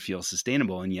doesn't feel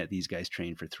sustainable. And yet these guys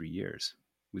trained for 3 years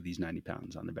with these 90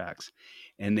 pounds on their backs.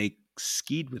 And they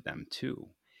skied with them too.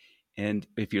 And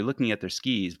if you're looking at their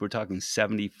skis, we're talking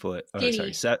 7-foot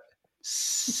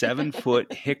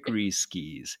hickory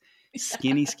skis,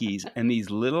 skinny skis, and these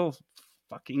little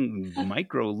fucking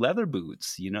micro leather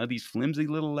boots, you know, these flimsy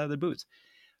little leather boots.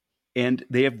 And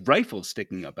they have rifles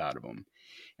sticking up out of them.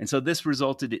 And so this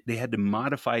resulted, they had to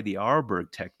modify the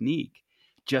Arborg technique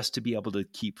just to be able to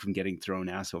keep from getting thrown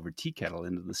ass over tea kettle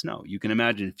into the snow. You can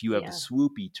imagine if you have a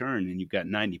swoopy turn and you've got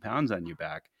 90 pounds on your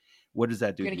back, what does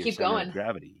that do to your center of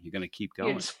gravity? You're going to keep going.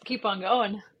 You just keep on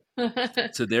going.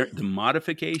 So the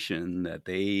modification that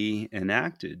they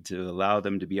enacted to allow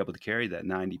them to be able to carry that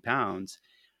 90 pounds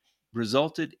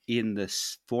resulted in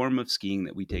this form of skiing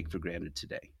that we take for granted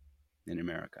today in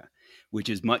America, which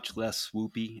is much less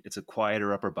swoopy. It's a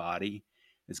quieter upper body.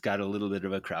 It's got a little bit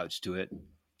of a crouch to it.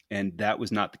 And that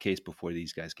was not the case before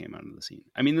these guys came onto the scene.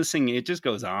 I mean, this thing, it just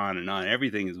goes on and on.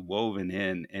 Everything is woven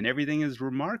in and everything is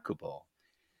remarkable.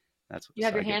 That's what you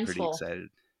have your hands pretty full. Excited.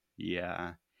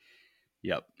 Yeah.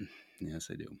 Yep. Yes,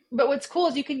 I do. But what's cool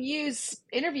is you can use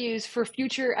interviews for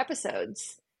future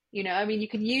episodes. You know, I mean,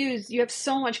 you have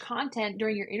so much content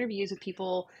during your interviews with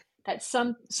people that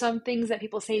some things that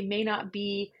people say may not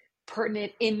be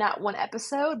pertinent in that one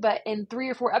episode, but in 3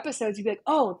 or 4 episodes, you'd be like,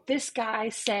 oh, this guy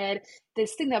said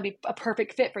this thing that would be a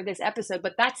perfect fit for this episode.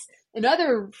 But that's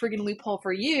another friggin' loophole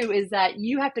for you, is that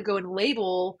you have to go and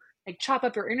label, like chop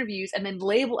up your interviews and then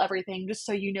label everything just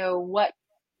so you know what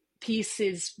piece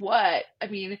is what. I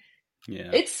mean,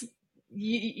 it's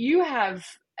you have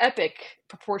epic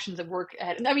proportions of work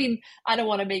ahead. I mean, I don't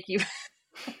want to make you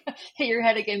hit your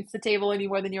head against the table any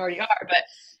more than you already are, but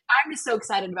I'm just so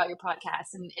excited about your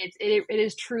podcast, and it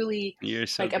is truly You're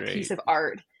so like a piece great. of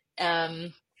art.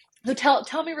 So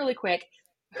tell me really quick,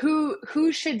 who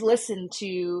should listen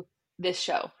to this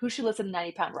show? Who should listen to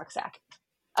 90 Pound Rucksack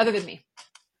other than me?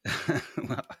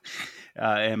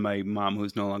 Well, and my mom,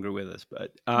 who's no longer with us,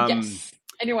 but Yes,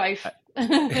 and your wife.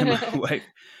 and my wife.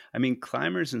 I mean,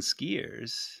 climbers and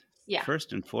skiers, Yeah,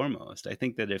 first and foremost. I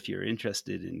think that if you're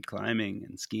interested in climbing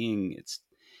and skiing,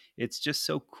 it's just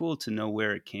so cool to know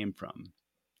where it came from,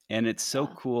 and it's so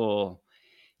yeah, cool.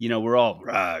 We're all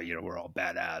we're all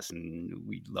badass, and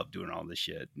we love doing all this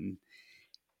shit. And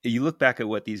you look back at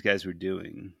what these guys were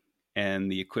doing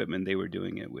and the equipment they were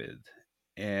doing it with,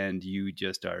 and you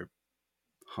just are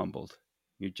humbled.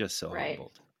 You're just so right.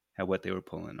 humbled at what they were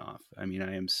pulling off. I mean,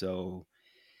 I am so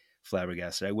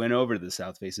flabbergasted. I went over to the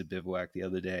South Face of Bivouac the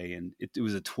other day, and it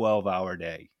was a 12-hour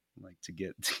day, like to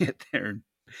get there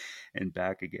and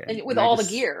back again. And with And I all the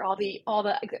just, gear, all the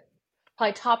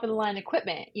probably top of the line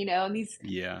equipment, and these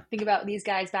yeah, think about these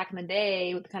guys back in the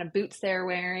day with the kind of boots they're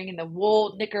wearing and the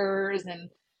wool knickers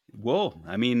and wool.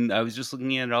 I mean, I was just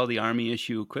looking at all the Army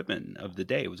issue equipment of the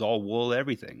day. It was all wool,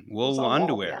 everything, it's wool all wool, yeah.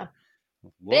 underwear.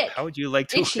 Wool. How Thick, would you like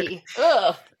to wear itchy.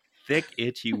 Ugh. thick,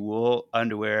 itchy wool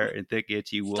underwear and thick,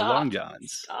 itchy wool long Stop.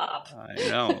 johns? Stop. I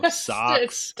know.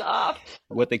 Socks, Stop.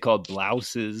 what they call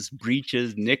blouses,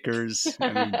 breeches, knickers.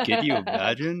 I mean, can you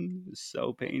imagine?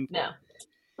 So painful. No.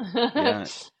 Yeah.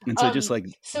 And so just like,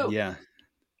 So yeah.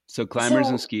 So climbers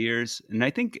and so skiers. And I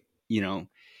think,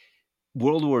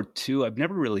 World War II, I've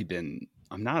never really been,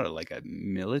 I'm not like a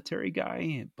military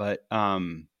guy, but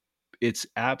it's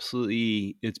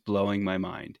blowing my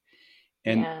mind.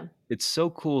 And yeah, it's so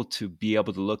cool to be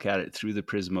able to look at it through the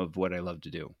prism of what I love to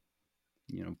do,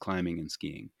 climbing and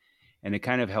skiing. And it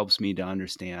kind of helps me to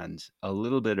understand a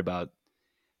little bit about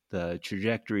the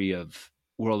trajectory of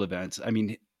world events. I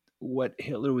mean, what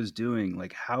Hitler was doing,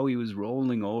 like how he was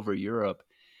rolling over Europe,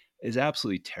 is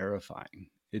absolutely terrifying.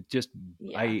 It just,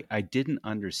 yeah. I didn't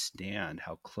understand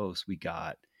how close we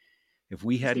got if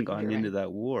we To hadn't speaking gone into German.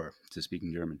 that war to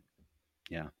speaking German.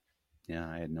 Yeah, yeah,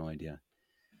 I had no idea.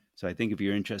 So I think if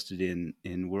you're interested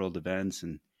in world events,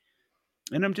 and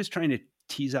I'm just trying to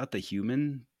tease out the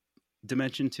human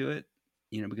dimension to it,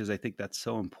 because I think that's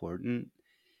so important.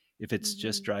 If it's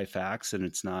just Hmm. dry facts and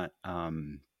it's not,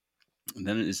 then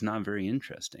it's not very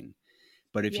interesting.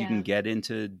 But if you can Yeah, get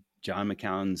into John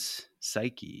McCown's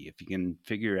psyche, if you can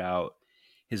figure out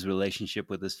his relationship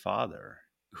with his father,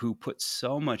 who put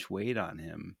so much weight on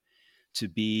him to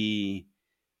be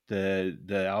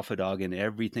the alpha dog in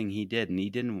everything he did, and he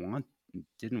didn't want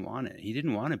it. He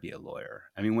didn't want to be a lawyer.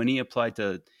 I mean, when he applied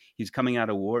to, he's coming out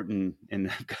of Wharton, and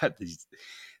I've got these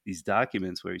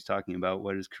documents where he's talking about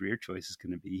what his career choice is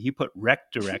going to be. He put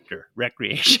rec director,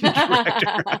 recreation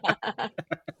director.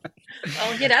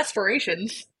 well, he had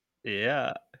aspirations.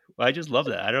 Yeah. Well, I just love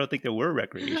that. I don't think there were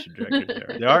recreation directors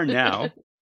there. There are now.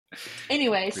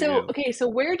 Anyway, Good for so you. okay, so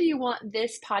where do you want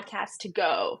this podcast to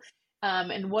go?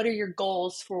 And what are your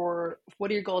goals for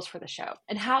the show?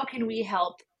 And how can we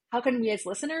as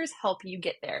listeners help you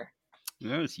get there?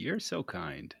 You're so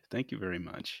kind. Thank you very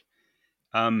much.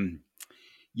 Um,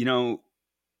 you know,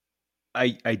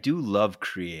 I do love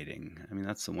creating. I mean,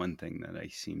 that's the one thing that I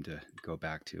seem to go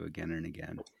back to again and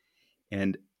again.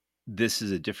 And this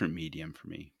is a different medium for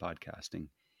me, podcasting.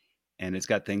 And it's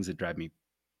got things that drive me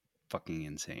fucking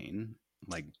insane,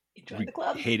 like Join the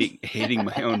club. hating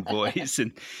my own voice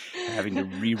and having to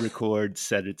re-record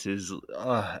sentences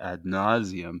ad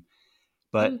nauseum.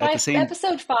 But at the By same,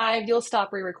 episode 5, you'll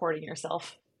stop re-recording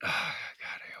yourself. God,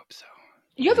 I hope so.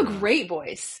 You I have a know. great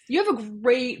voice. You have a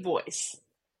great voice.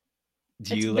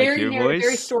 Do It's you like very your narrative,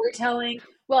 very voice? storytelling.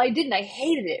 Well, I didn't. I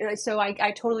hated it. So I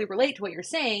totally relate to what you're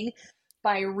saying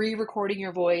by re-recording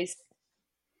your voice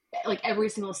like every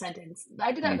single sentence.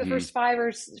 I did that the Mm-hmm. first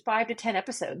 5 to 10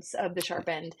 episodes of the Sharp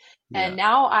End, and Yeah.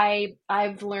 now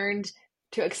I've learned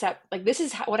to accept like this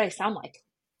is what I sound like.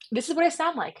 This is what I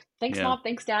sound like. Thanks, Yeah. mom.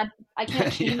 Thanks, dad. I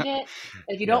can't change Yeah. it.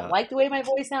 If you don't Yeah. like the way my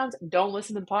voice sounds, don't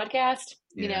listen to the podcast.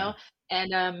 Yeah.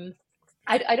 And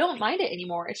I don't mind it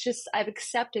anymore. It's just I've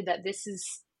accepted that this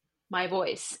is my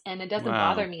voice, and it doesn't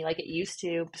bother Wow. me like it used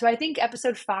to. So I think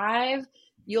episode 5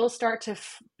 you'll start to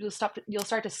stop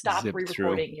Zip through.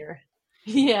 re-recording your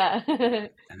yeah. And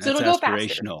So that's it'll go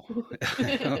faster.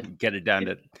 aspirational. Get it down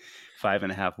to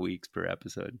 5.5 weeks per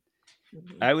episode.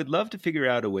 Mhm. I would love to figure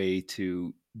out a way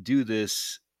to do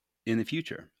this in the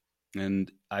future.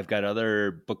 And I've got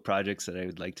other book projects that I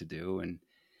would like to do. And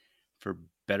for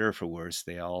better or for worse,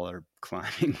 they all are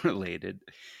climbing related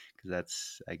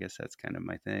because I guess that's kind of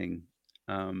my thing.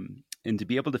 And to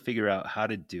be able to figure out how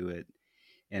to do it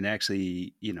and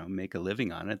actually, make a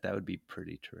living on it, that would be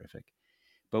pretty terrific.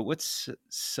 But what's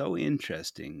so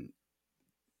interesting,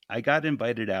 I got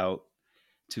invited out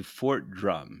to Fort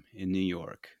Drum in New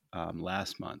York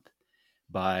last month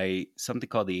by something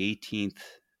called the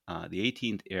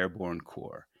 18th Airborne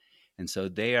Corps, and so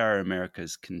they are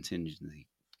America's contingency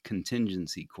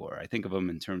corps. I think of them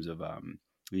in terms of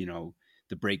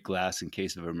the break glass in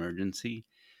case of emergency.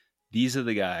 These are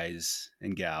the guys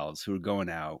and gals who are going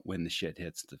out when the shit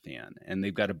hits the fan, and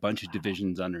they've got a bunch of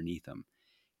divisions underneath them,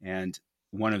 and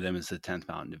one of them is the 10th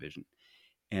Mountain Division.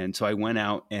 And so I went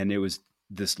out, and it was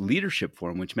this leadership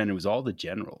forum, which meant it was all the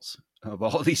generals of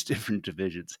all these different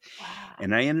divisions. Wow.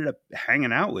 And I ended up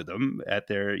hanging out with them at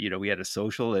their, we had a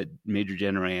social at Major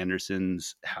General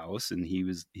Anderson's house, and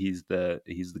he's the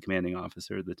commanding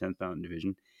officer of the 10th Mountain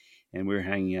Division. And we were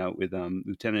hanging out with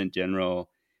Lieutenant General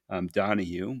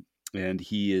Donahue, and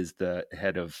he is the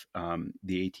head of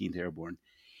the 18th Airborne.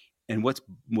 And what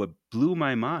blew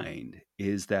my mind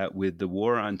is that with the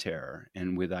war on terror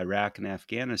and with Iraq and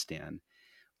Afghanistan,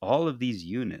 all of these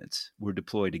units were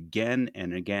deployed again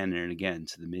and again and again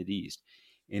to the Mideast.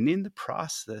 And in the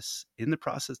process,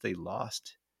 they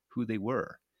lost who they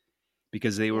were,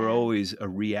 because they were always a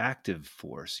reactive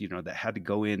force, that had to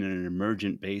go in on an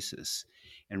emergent basis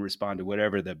and respond to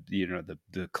whatever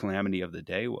the calamity of the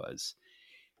day was.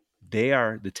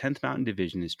 The 10th Mountain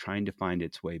Division is trying to find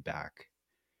its way back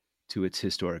to its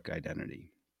historic identity.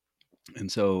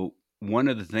 And so one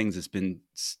of the things that's been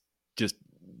just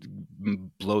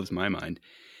blows my mind,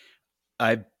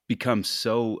 I've become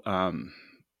so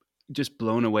just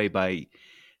blown away by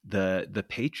the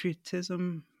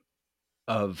patriotism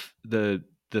of the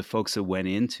folks that went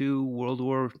into World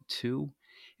War II.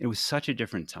 It was such a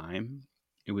different time.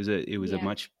 It was a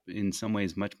much, in some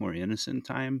ways, much more innocent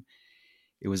time.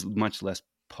 It was much less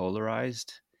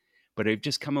polarized. But I've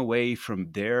just come away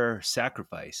from their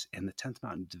sacrifice, and the 10th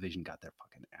Mountain Division got their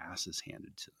fucking asses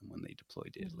handed to them when they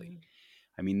deployed to Italy.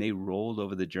 I mean, they rolled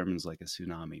over the Germans like a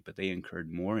tsunami, but they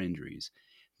incurred more injuries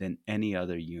than any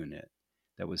other unit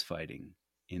that was fighting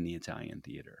in the Italian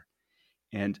theater.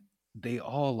 And they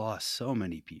all lost so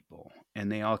many people, and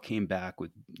they all came back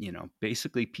with,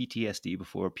 basically PTSD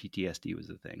before PTSD was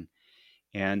a thing.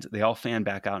 And they all fanned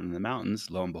back out in the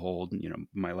mountains. Lo and behold,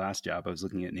 my last job, I was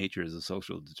looking at nature as a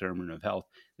social determinant of health.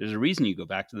 There's a reason you go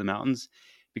back to the mountains,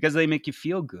 because they make you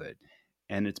feel good,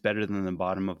 and it's better than the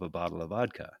bottom of a bottle of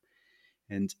vodka.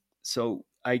 And so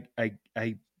I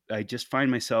just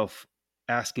find myself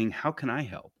asking, how can I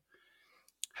help?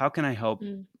 How can I help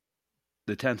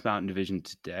the 10th Mountain Division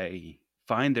today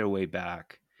find their way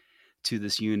back to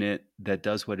this unit that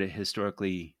does what it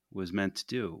historically was meant to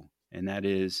do, and that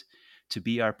is to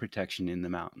be our protection in the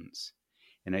mountains.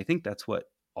 And I think that's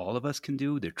what all of us can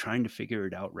do. They're trying to figure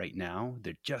it out right now.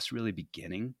 They're just really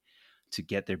beginning to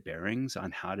get their bearings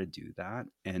on how to do that.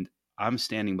 And I'm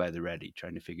standing by the ready,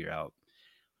 trying to figure out,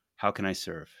 how can I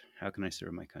serve? How can I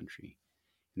serve my country?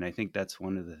 And I think that's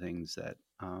one of the things that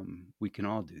we can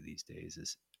all do these days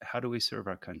is, how do we serve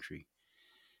our country?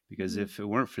 Because if it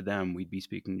weren't for them, we'd be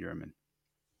speaking German.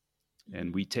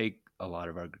 And we take a lot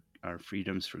of our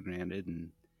freedoms for granted. And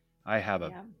I have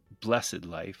a blessed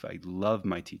life. I love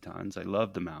my Tetons. I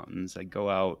love the mountains. I go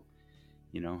out,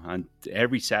 on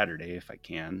every Saturday if I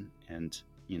can. And,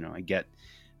 I get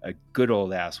a good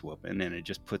old ass whooping, and it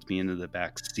just puts me into the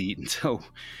back seat until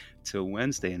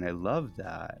Wednesday. And I love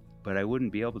that. But I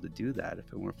wouldn't be able to do that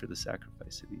if it weren't for the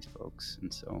sacrifice of these folks.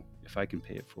 And so if I can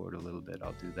pay it forward a little bit,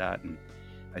 I'll do that. And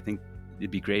I think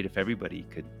it'd be great if everybody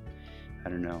could,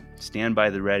 stand by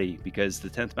the ready, because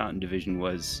the 10th Mountain Division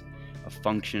was a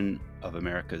function of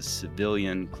America's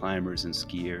civilian climbers and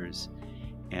skiers,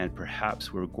 and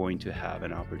perhaps we're going to have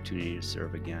an opportunity to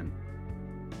serve again.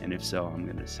 And if so, I'm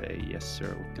going to say, yes, sir,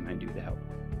 what can I do to help?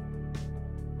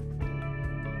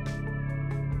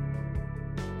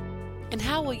 And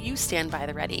how will you stand by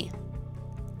the ready?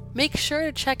 Make sure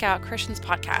to check out Christian's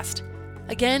podcast.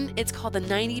 Again, it's called the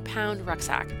 90-Pound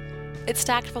Rucksack. It's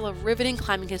stacked full of riveting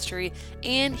climbing history,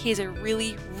 and he's a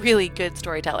really, really good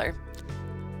storyteller.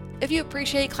 If you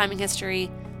appreciate climbing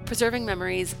history, preserving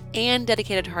memories, and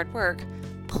dedicated hard work,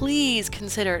 please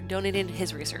consider donating to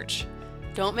his research.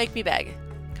 Don't make me beg.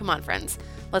 Come on, friends.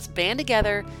 Let's band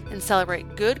together and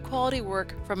celebrate good quality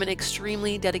work from an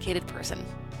extremely dedicated person.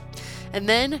 And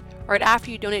then, right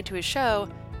after you donate to his show,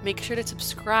 make sure to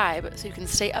subscribe so you can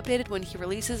stay updated when he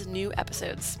releases new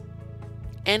episodes.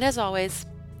 And as always,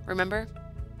 remember,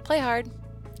 play hard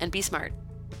and be smart.